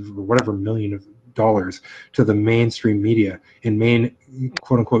hundreds of or whatever million of dollars to the mainstream media and main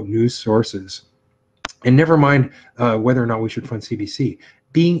quote-unquote news sources. And never mind whether or not we should fund CBC.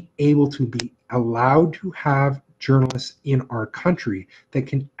 Being able to be allowed to have journalists in our country that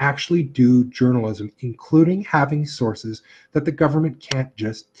can actually do journalism, including having sources that the government can't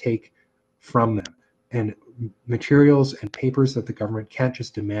just take from them, and materials and papers that the government can't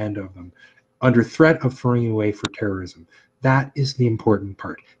just demand of them under threat of throwing away for terrorism. That is the important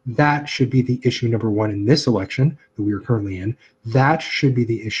part. That should be the issue number one in this election that we are currently in. That should be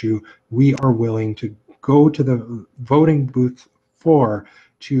the issue we are willing to go to the voting booth for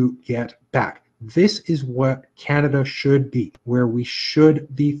to get back. This is what Canada should be, where we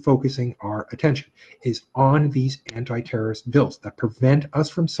should be focusing our attention, is on these anti-terrorist bills that prevent us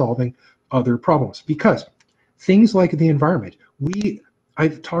from solving other problems. Because things like the environment,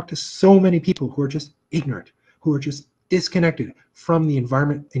 I've talked to so many people who are just ignorant, who are just disconnected from the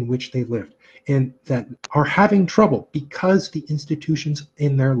environment in which they lived, and that are having trouble because the institutions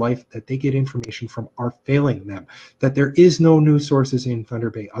in their life that they get information from are failing them, that there is no news sources in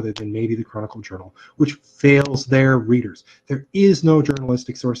Thunder Bay other than maybe the Chronicle Journal, which fails their readers. There is no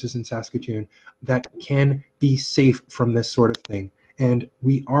journalistic sources in Saskatoon that can be safe from this sort of thing. And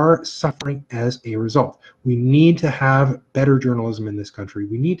we are suffering as a result. We need to have better journalism in this country.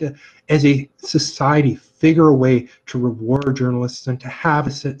 We need to, as a society, figure a way to reward journalists and to have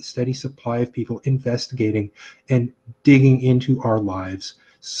a steady supply of people investigating and digging into our lives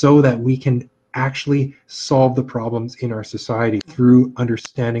so that we can actually solve the problems in our society through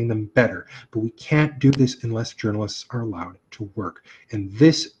understanding them better. But we can't do this unless journalists are allowed to work. And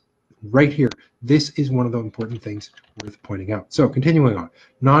this right here, this is one of the important things worth pointing out. So continuing on,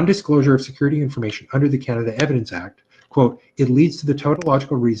 non-disclosure of security information under the Canada Evidence Act, quote, it leads to the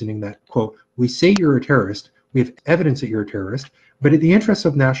tautological reasoning that, quote, we say you're a terrorist, we have evidence that you're a terrorist, but in the interest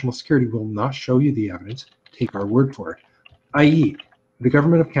of national security, we'll not show you the evidence, take our word for it. I.e., the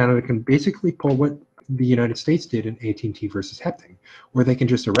government of Canada can basically pull what the United States did in AT&T versus Hepting, where they can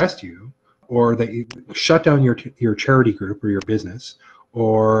just arrest you, or they shut down your charity group or your business,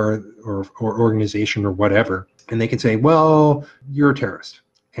 or organization or whatever, and they can say, well, you're a terrorist.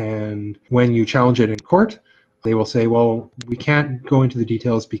 And when you challenge it in court, they will say, well, we can't go into the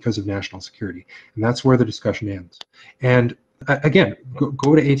details because of national security. And that's where the discussion ends. And again,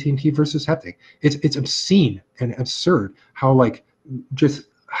 go to AT&T versus Hepting. It's obscene and absurd how just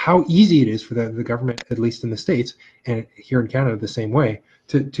how easy it is for the government, at least in the States, and here in Canada the same way,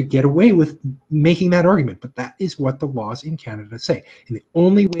 to get away with making that argument. But that is what the laws in Canada say. And the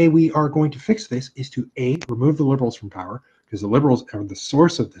only way we are going to fix this is to A, remove the Liberals from power, because the Liberals are the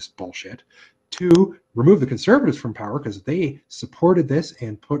source of this bullshit. 2, remove the Conservatives from power because they supported this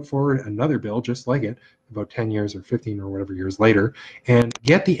and put forward another bill just like it about 10 years or 15 or whatever years later, and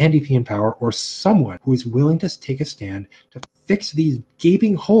get the NDP in power, or someone who is willing to take a stand to fix these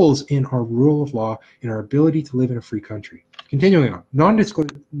gaping holes in our rule of law, in our ability to live in a free country. Continuing on,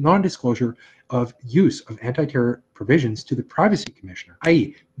 non-disclosure of use of anti-terror provisions to the Privacy Commissioner,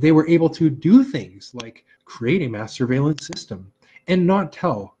 i.e., they were able to do things like create a mass surveillance system and not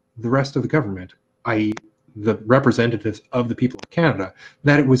tell the rest of the government, i.e., the representatives of the people of Canada,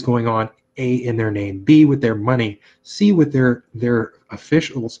 that it was going on, A, in their name, B, with their money, C, with their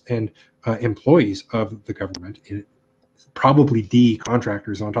officials and employees of the government, probably D,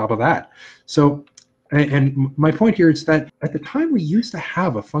 contractors on top of that. So, and my point here is that at the time we used to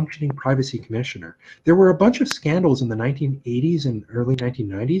have a functioning privacy commissioner. There were a bunch of scandals in the 1980s and early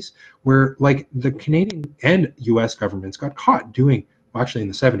 1990s where, like, the Canadian and US governments got caught doing, well, actually in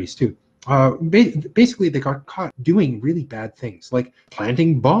the 70s too, basically they got caught doing really bad things like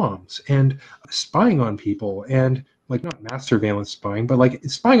planting bombs and spying on people, and like not mass surveillance spying, but like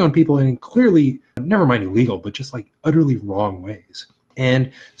spying on people in clearly, never mind illegal, but just like utterly wrong ways.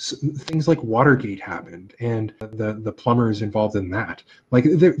 And things like Watergate happened, and the plumbers involved in that. Like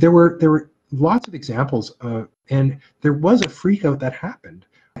there were lots of examples, and there was a freak out that happened.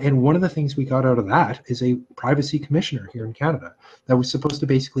 And one of the things we got out of that is a privacy commissioner here in Canada that was supposed to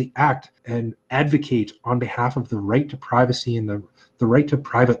basically act and advocate on behalf of the right to privacy and the right to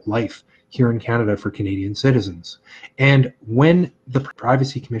private life here in Canada for Canadian citizens. And when the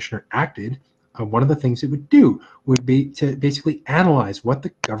privacy commissioner acted, one of the things it would do would be to basically analyze what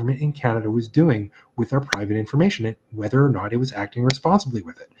the government in Canada was doing with our private information and whether or not it was acting responsibly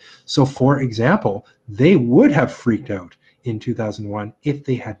with it. So, for example, they would have freaked out in 2001 if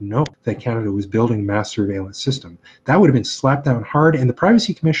they had known that Canada was building a mass surveillance system. That would have been slapped down hard, and the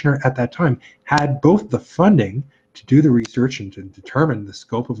privacy commissioner at that time had both the funding to do the research and to determine the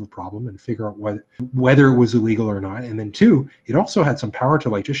scope of a problem and figure out whether it was illegal or not. And then 2, it also had some power to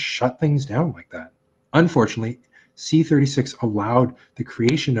like just shut things down like that. Unfortunately, C-36 allowed the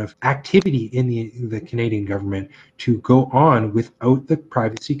creation of activity in the Canadian government to go on without the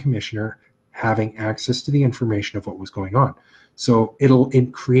privacy commissioner having access to the information of what was going on. So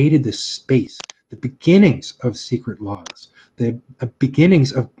it created this space, the beginnings of secret laws, the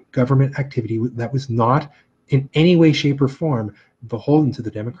beginnings of government activity that was not in any way, shape, or form beholden to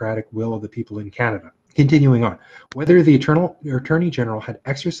the democratic will of the people in Canada. Continuing on, whether the Attorney General had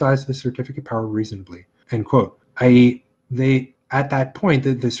exercised the certificate power reasonably, end quote. At that point,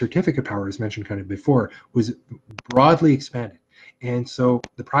 the certificate power, as mentioned kind of before, was broadly expanded. And so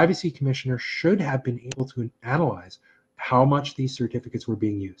the privacy commissioner should have been able to analyze how much these certificates were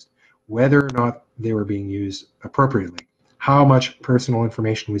being used, whether or not they were being used appropriately, how much personal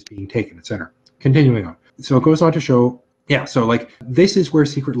information was being taken, etc. Continuing on. So it goes on to show, yeah, so like this is where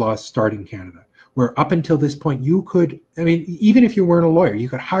secret laws start in Canada, where up until this point you could, I mean, even if you weren't a lawyer, you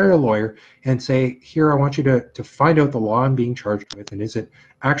could hire a lawyer and say, here, I want you to find out the law I'm being charged with, and is it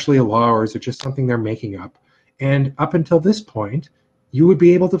actually a law or is it just something they're making up? And up until this point, you would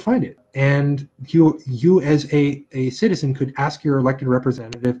be able to find it. And you as a citizen could ask your elected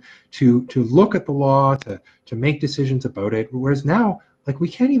representative to look at the law, to make decisions about it. Whereas now, like, we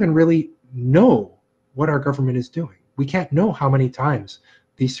can't even really know what our government is doing. We can't know how many times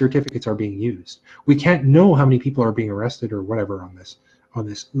these certificates are being used. We can't know how many people are being arrested or whatever on this.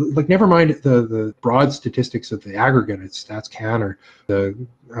 Like, never mind the broad statistics of the aggregate at StatsCan or the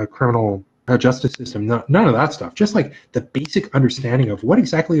criminal justice system, none of that stuff, just like the basic understanding of what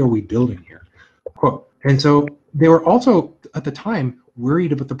exactly are we building here. Quote. And so they were also at the time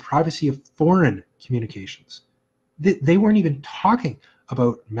worried about the privacy of foreign communications. They weren't even talking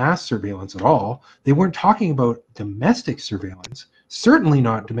about mass surveillance at all. They weren't talking about domestic surveillance, certainly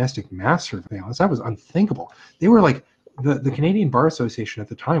not domestic mass surveillance. That was unthinkable. They were like, the Canadian Bar Association at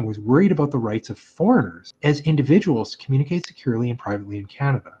the time was worried about the rights of foreigners as individuals to communicate securely and privately in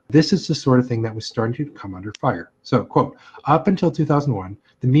Canada. This is the sort of thing that was starting to come under fire. So, quote, up until 2001,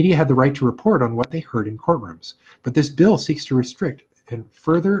 the media had the right to report on what they heard in courtrooms, but this bill seeks to restrict and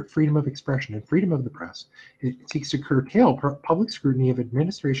further freedom of expression and freedom of the press. It seeks to curtail public scrutiny of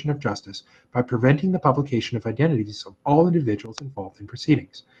administration of justice by preventing the publication of identities of all individuals involved in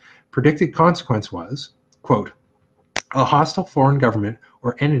proceedings. Predicted consequence was, quote, a hostile foreign government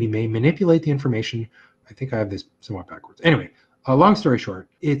or entity may manipulate the information. I think I have this somewhat backwards. Anyway, long story short,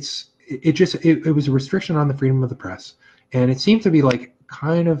 it was a restriction on the freedom of the press, and it seemed to be like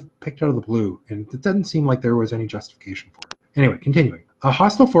kind of picked out of the blue, and it doesn't seem like there was any justification for it. Anyway, continuing. A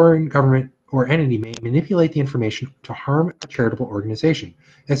hostile foreign government or entity may manipulate the information to harm a charitable organization,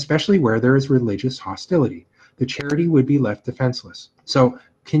 especially where there is religious hostility. The charity would be left defenseless. So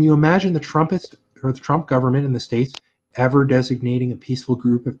can you imagine the Trump government in the States ever designating a peaceful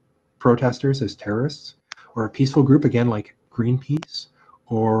group of protesters as terrorists, or a peaceful group, again, like Greenpeace,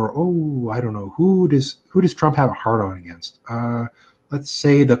 or, oh, I don't know, who does Trump have a hard on against? Let's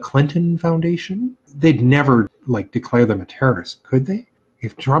say the Clinton Foundation. They'd never like declare them a terrorist, could they?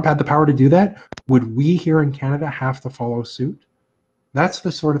 If Trump had the power to do that, would we here in Canada have to follow suit? That's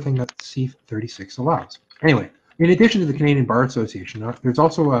the sort of thing that C-36 allows. Anyway, in addition to the Canadian Bar Association, there's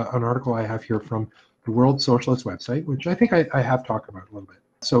also an article I have here from the World Socialist website, which I think I have talked about a little bit.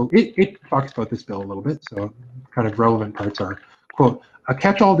 So it talks about this bill a little bit. So kind of relevant parts are, quote, a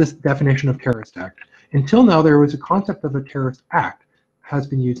catch-all definition of terrorist act. Until now, there was a concept of a terrorist act has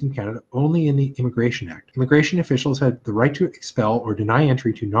been used in Canada only in the Immigration Act. Immigration officials had the right to expel or deny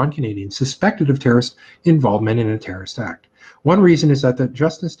entry to non-Canadians suspected of terrorist involvement in a terrorist act. One reason is that the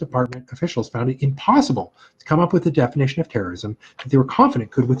Justice Department officials found it impossible to come up with a definition of terrorism that they were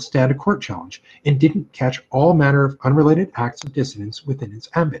confident could withstand a court challenge, and didn't catch all manner of unrelated acts of dissidence within its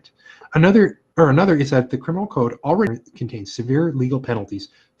ambit. Another is that the criminal code already contains severe legal penalties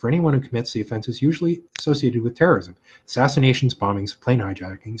for anyone who commits the offenses usually associated with terrorism: assassinations, bombings, plane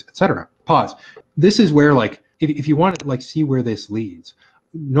hijackings, etc. Pause. This is where, like, if you want to like see where this leads,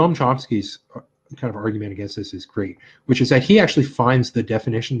 Noam Chomsky's kind of argument against this is great, which is that he actually finds the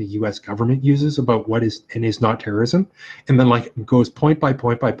definition the U.S. government uses about what is and is not terrorism, and then like goes point by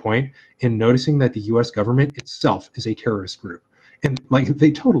point by point in noticing that the U.S. government itself is a terrorist group, and like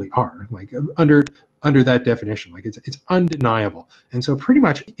they totally are, like under that definition, like it's undeniable. And so pretty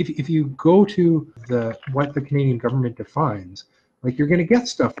much if you go to what the Canadian government defines, like you're going to get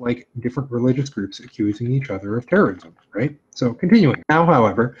stuff like different religious groups accusing each other of terrorism, right? So continuing. Now,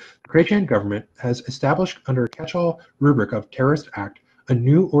 however, the Chrétien government has established under a catch-all rubric of terrorist act a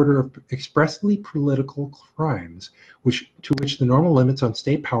new order of expressly political crimes, to which the normal limits on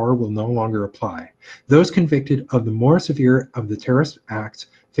state power will no longer apply. Those convicted of the more severe of the terrorist acts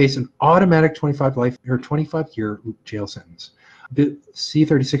face an automatic 25-year jail sentence. The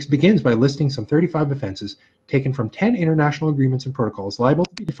C-36 begins by listing some 35 offenses taken from 10 international agreements and protocols liable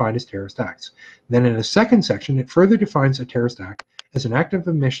to be defined as terrorist acts. Then in a second section, it further defines a terrorist act as an act of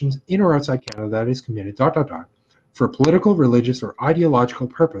omissions in or outside Canada that is committed ... for a political, religious, or ideological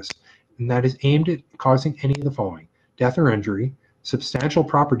purpose, and that is aimed at causing any of the following: death or injury, substantial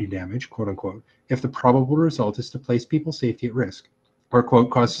property damage, quote unquote, if the probable result is to place people's safety at risk, or, quote,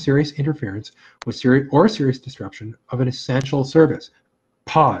 cause serious interference with serious disruption of an essential service.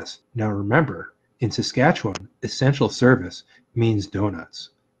 Pause. Now remember, In Saskatchewan, essential service means donuts.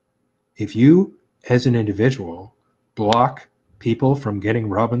 If you, as an individual, block people from getting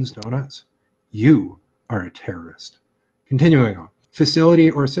Robin's donuts, you are a terrorist. Continuing on, facility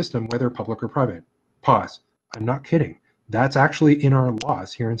or system, whether public or private. Pause. I'm not kidding. That's actually in our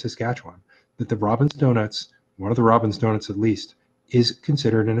laws here in Saskatchewan, that the Robin's Donuts, one of the Robin's Donuts at least, is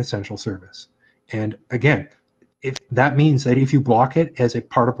considered an essential service. And again, if that means that if you block it as a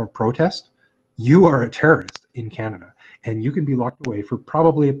part of a protest, you are a terrorist in Canada, and you can be locked away for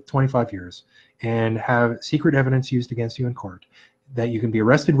probably 25 years and have secret evidence used against you in court, that you can be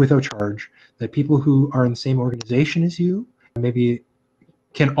arrested without charge, that people who are in the same organization as you maybe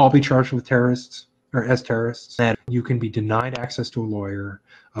can all be charged with terrorists or as terrorists, that you can be denied access to a lawyer,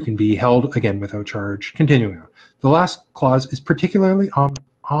 you can be held again without charge. Continuing on. The last clause is particularly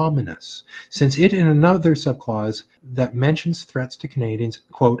ominous, since it in another subclause that mentions threats to Canadians,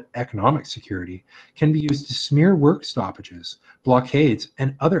 quote, economic security, can be used to smear work stoppages, blockades,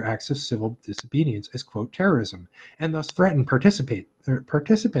 and other acts of civil disobedience as, quote, terrorism, and thus threaten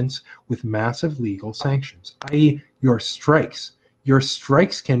participants with massive legal sanctions, i.e. your strikes. Your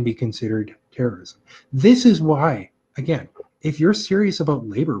strikes can be considered terrorism. This is why, again, if you're serious about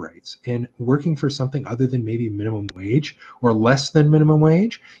labor rights and working for something other than maybe minimum wage or less than minimum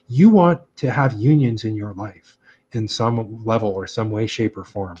wage, you want to have unions in your life in some level or some way, shape, or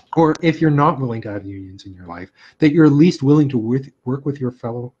form. Or if you're not willing to have unions in your life, that you're at least willing to work with your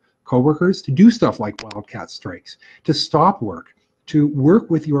fellow coworkers to do stuff like wildcat strikes, to stop work, to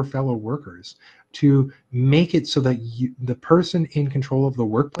work with your fellow workers, to make it so that the person in control of the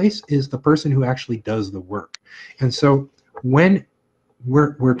workplace is the person who actually does the work. And so when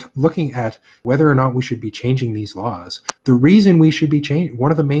we're looking at whether or not we should be changing these laws, the reason we should be changing,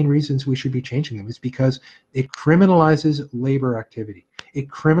 one of the main reasons we should be changing them is because it criminalizes labor activity. It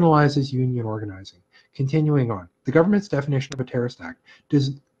criminalizes union organizing. Continuing on, the government's definition of a terrorist act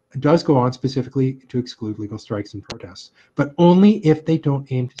does go on specifically to exclude legal strikes and protests, but only if they don't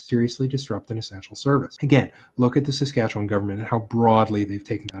aim to seriously disrupt an essential service. Again, look at the Saskatchewan government and how broadly they've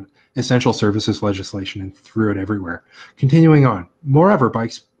taken that essential services legislation and threw it everywhere. Continuing on, moreover, by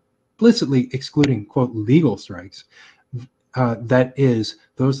explicitly excluding, quote, legal strikes, that is,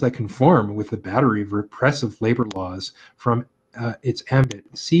 those that conform with the battery of repressive labor laws from its ambit,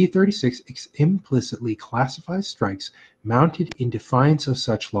 C-36 implicitly classifies strikes mounted in defiance of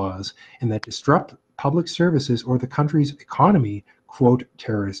such laws and that disrupt public services or the country's economy, quote,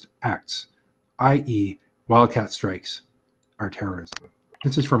 terrorist acts, i.e. wildcat strikes are terrorism.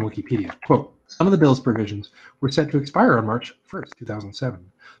 This is from Wikipedia. Quote, some of the bill's provisions were set to expire on March 1st,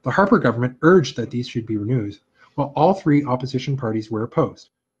 2007. The Harper government urged that these should be renewed, while all three opposition parties were opposed.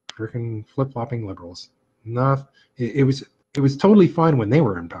 Freaking flip-flopping liberals. It was totally fine when they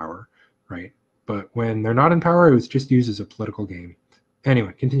were in power, right? But when they're not in power, it was just used as a political game.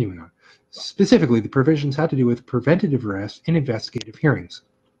 Anyway, continuing on. Specifically, the provisions had to do with preventative arrest and investigative hearings.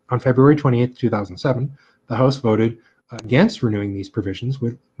 On February 28, 2007, the House voted against renewing these provisions,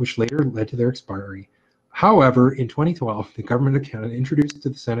 which later led to their expiry. However, in 2012, the Government of Canada introduced to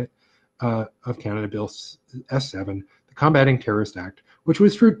the Senate of Canada Bill S7, the Combating Terrorist Act, which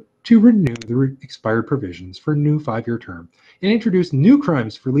was to renew the expired provisions for a new 5-year term and introduce new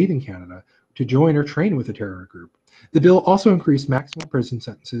crimes for leaving Canada to join or train with a terror group. The bill also increased maximum prison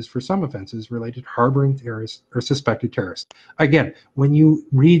sentences for some offenses related to harboring terrorists or suspected terrorists. Again, when you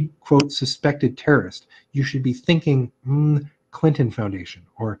read, quote, suspected terrorist, you should be thinking Clinton Foundation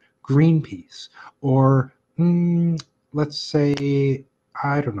or Greenpeace or let's say,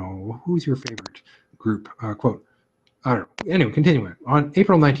 I don't know, who's your favorite group, quote, I don't know. Anyway, continuing. On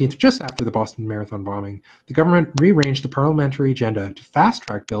April 19th, just after the Boston Marathon bombing, the government rearranged the parliamentary agenda to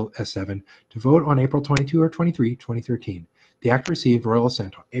fast-track Bill S7 to vote on April 22 or 23, 2013. The act received royal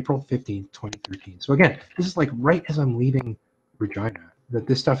assent on April 15, 2013. So again, this is like right as I'm leaving Regina, that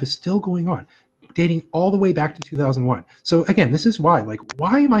this stuff is still going on, dating all the way back to 2001. So again, this is why, like,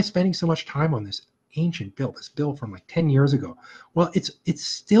 why am I spending so much time on this ancient bill, this bill from like 10 years ago? Well, it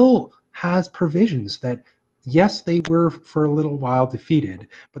still has provisions that, yes, they were for a little while defeated,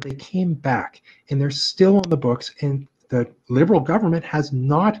 but they came back and they're still on the books, and the Liberal government has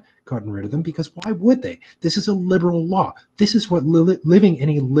not gotten rid of them, because why would they? This is a liberal law. This is what living in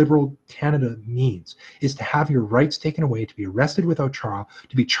a liberal Canada means, is to have your rights taken away, to be arrested without trial,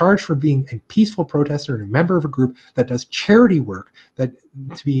 to be charged for being a peaceful protester and a member of a group that does charity work, that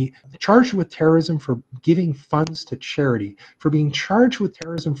to be charged with terrorism for giving funds to charity, for being charged with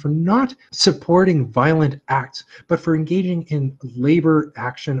terrorism for not supporting violent acts, but for engaging in labor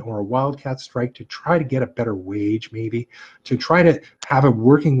action or a wildcat strike to try to get a better wage, maybe, to try to have a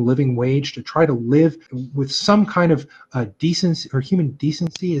working living wage, to try to live with some kind of decency or human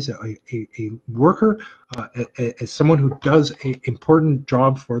decency as a worker, as someone who does an important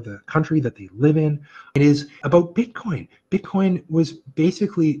job for the country that they live in. It is about Bitcoin. Bitcoin was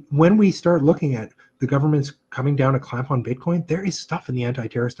basically, when we start looking at the government's coming down to clamp on Bitcoin, there is stuff in the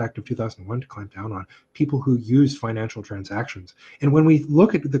Anti-Terrorist Act of 2001 to clamp down on people who use financial transactions. And when we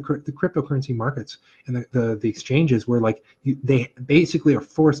look at the cryptocurrency markets and the exchanges, where like they basically are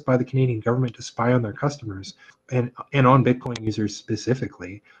forced by the Canadian government to spy on their customers and on Bitcoin users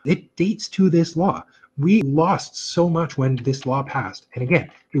specifically, it dates to this law. We lost so much when this law passed. And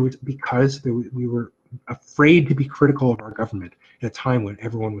again, it was because we were afraid to be critical of our government at a time when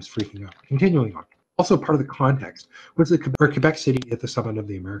everyone was freaking out. Continuing on. Also part of the context was Quebec City at the Summit of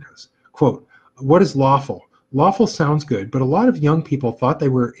the Americas. Quote, "What is lawful? Lawful sounds good, but a lot of young people thought they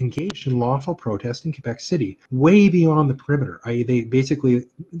were engaged in lawful protest in Quebec City, way beyond the perimeter." I.e., they basically,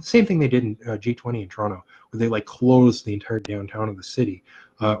 the same thing they did in G20 in Toronto, where they like closed the entire downtown of the city,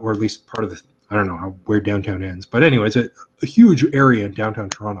 or at least part of the, I don't know where downtown ends, but anyways, a huge area in downtown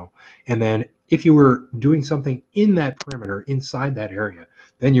Toronto. And then if you were doing something in that perimeter, inside that area,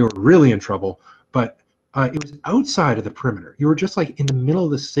 then you were really in trouble. But it was outside of the perimeter. You were just like in the middle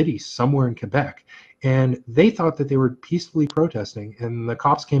of the city somewhere in Quebec. And they thought that they were peacefully protesting, and the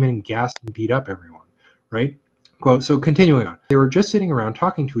cops came in and gassed and beat up everyone, right? Quote, so continuing on, "They were just sitting around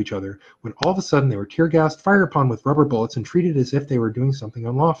talking to each other when all of a sudden they were tear gassed, fired upon with rubber bullets, and treated as if they were doing something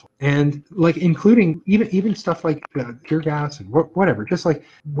unlawful." And like including even stuff like tear gas and whatever, just like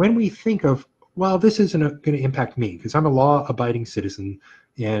when we think of, well, this isn't going to impact me because I'm a law-abiding citizen,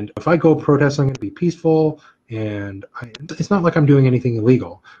 and if I go protest, I'm going to be peaceful, and it's not like I'm doing anything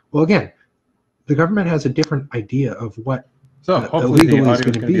illegal. Well, again, the government has a different idea of what hopefully the illegal audio is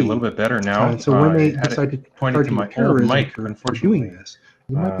going to be a little bit better now. And so when they had decide to pointed to my old mic, for unfortunately. doing this,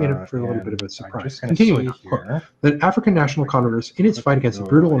 you might be in for a little bit of a I'm surprise. just gonna Continuing, see quote, here. "The African National Congress, in its fight against the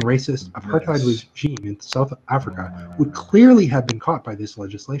brutal and racist apartheid regime in South Africa, would clearly have been caught by this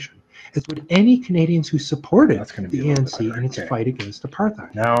legislation, as would any Canadians who supported That's gonna be the a little bit ANC better. in its Okay. fight against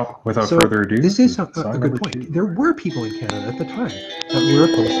apartheid." Now, without So further ado, this is a song good number point. 2. There were people in Canada at the time that were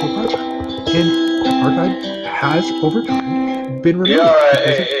opposed to apartheid, and apartheid has over time been removed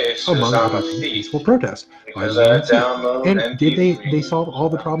because of, among other things, peaceful protest by the ANC. And did they solve all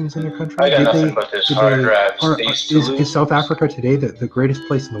the problems in their country? Is South Africa today the greatest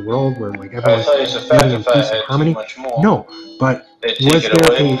place in the world where like everyone's living in peace and harmony? No, but was there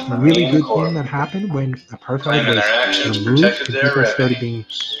a really good thing that happened when apartheid was removed and people started being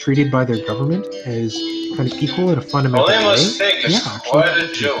treated by their government as kind of equal in a fundamental way? Yeah, actually,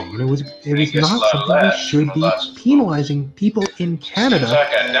 that was a good thing, and it was not something we should be penalizing people in Canada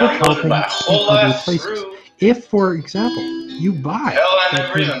for helping in other places. If, for example, you buy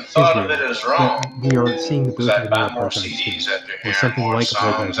that in Israel that we are seeing the birth of a new apartheid state, or something like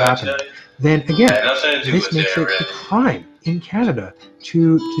apartheid is happening, then again, this makes it a crime in Canada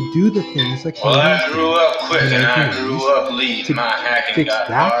to do the things that Canadians did in the 1980s to fix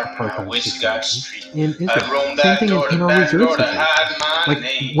that apartheid situation in Israel. Same thing in our reserve situation. Like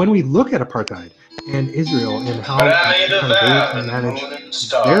when we look at apartheid and Israel and how kind of they manage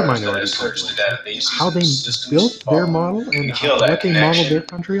their minority population, how they built their model and what they modeled their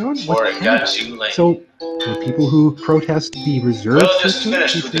country on was Canada. So the people who protest the reserve system,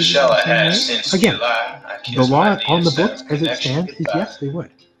 again, the law on the books as it stands is yes, they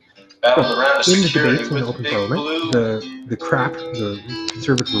would. So, in the debates in the open parliament, the CRAP, the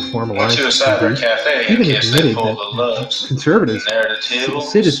Conservative Reform Alliance, even admitted that conservatives,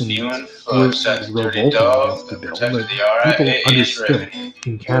 citizens, were revolting against the bill, but people understood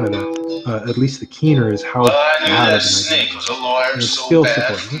in Canada, at least the keeners, how bad of an idea it was. They're still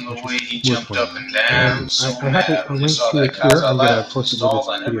supporting it, which is worth pointing out. And I have a link to it here. I'm going to post it when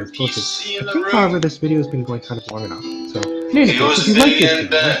this video is posted. I think, however, this video has been going kind of long enough. So, in any case, if you like this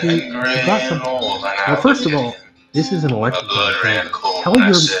video, if you got something, well, first of all, this is an election time. Tell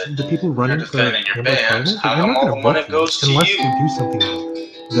the people running for member of parliament that you're not going to vote for this unless they do something about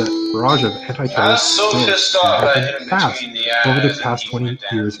the barrage of anti-terrorist bills that have been passed over the past 20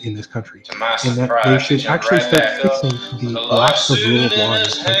 years in this country, and that they should actually start fixing the lack of rule of law in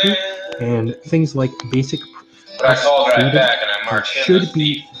this country, and things like basic press freedom should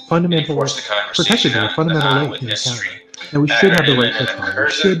be protected in a fundamental way in Canada. And we should have the right to trial.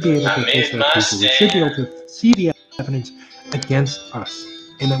 We should be able to face our cases. We should be able to see the evidence against us,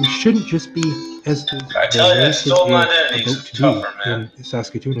 and that we shouldn't just be as I tell you, the stolen we're identities about are to tougher, do man. in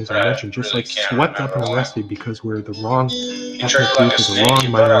Saskatoon, as I But I mentioned, just really like can't swept up and remember why. arrested because we're the wrong You ethnic trick group like a or the snake, wrong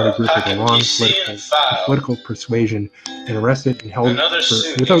you butt out minority of group or the pocket, wrong DC and file. political persuasion, and arrested and held Another for,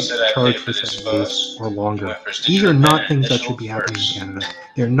 suit, without he said I charge paid for for this 7 days fuss. or He longer. went for These are sticking a not pen things that initial should be happening in first. Canada.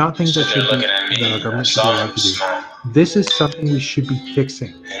 They're not things that Stood there should be looking at me, that our I government should be saw allowed him to do. smile. This is something we should be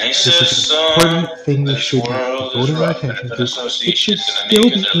fixing. And he This says, is an important son, thing we this should be world is devoting our rough, and attention if an to. It should association's gonna still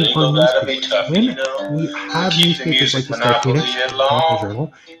make us be in our illegal, gotta be newspapers. tough, When you know. we have Keep the newspapers like music the Star monopoly Phoenix at or the Chronicle law.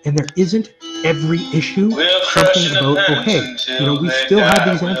 Journal, and there isn't every issue We'll something crush about, oh independence hey, until we they still have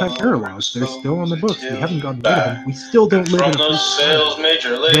die. these anti-terror We'll laws. They're still on the expose books. We until haven't you gotten rid of them. buy. We still don't live in From a free those sales, society. major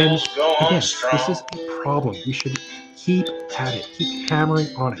Then labels go on again, strong. this is a problem. We should keep at it, keep hammering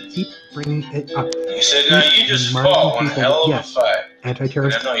on it, keep bringing it up. He said, now you Keep just reminding fought one people hell that of a yes, fight. And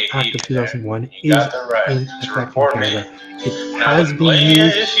Anti-Terrorist I know you Act hate of me there. 2001 You is got the right in to effect in report Canada. me. It And I has wouldn't been blame you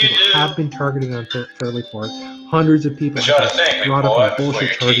used. if you People do. have been targeted unfairly for it. Hundreds of people But you have ought to thank been me, brought up boy, on before bullshit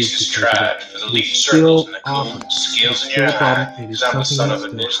your charges case is because of it. tried. For the It elite is circles still and the awful. coon It skills is in still your a problem. eye. It is 'Cause I'm a something son we of a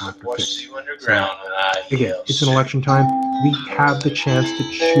still bitch have that to watches fix. you So underground when I again, yell it's an shit. election time. We have the chance to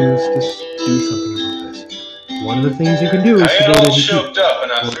choose to do something about this. One of the things you can do I is to got vote all NDP. choked up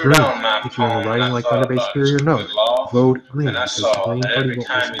and I Vote threw green. down my If you're in a poem and riding I like thought Thunder Bay about Superior his North, crooked law. vote green And I because the saw Green that Party every will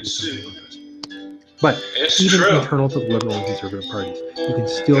time also you do something sue, about this. But it's even true. internal to the Liberal and Conservative parties, you can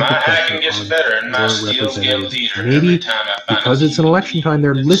still My put hacking pressure gets on better and my your skills get representatives. leader every Maybe time I find because a it's an election time,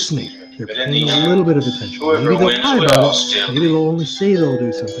 they're listening. They're But in paying the a end, little bit of attention. whoever Maybe they'll wins, lie we about all it. still Maybe they'll only say they'll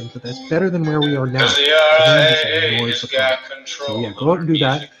do something, but that's better than where we are now. Because the Everyone just RIAA ignores has the problem. got control So yeah, go out and do over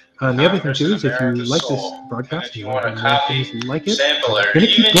that. music, The other thing Congress, too and is if you America's like this soul. And broadcast if and you you want want to a hear more copy, things like it, sample I'm or going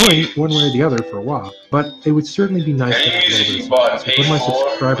to keep even going eat one way or the other for a while. But it would certainly be nice to any have a little music bit of you bought support. and So go paid to my for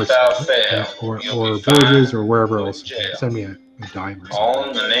subscriber without site fail, you'll or be fine Verges or wherever going else to you can jail. send me a dime or All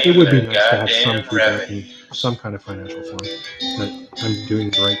in something. the name It of would be their nice to have some goddamn feedback in revenues. some kind of financial form that I'm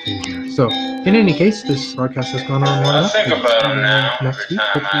doing the right thing here. So in any case, this broadcast has gone on long I enough. think We'll about see them you now next every week.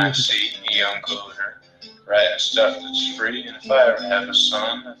 time Hopefully I with see a young closer writing stuff that's free. And if I ever have a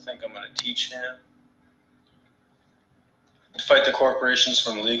son, I think I'm going to teach him to fight the corporations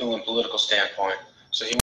from a legal and political standpoint. So he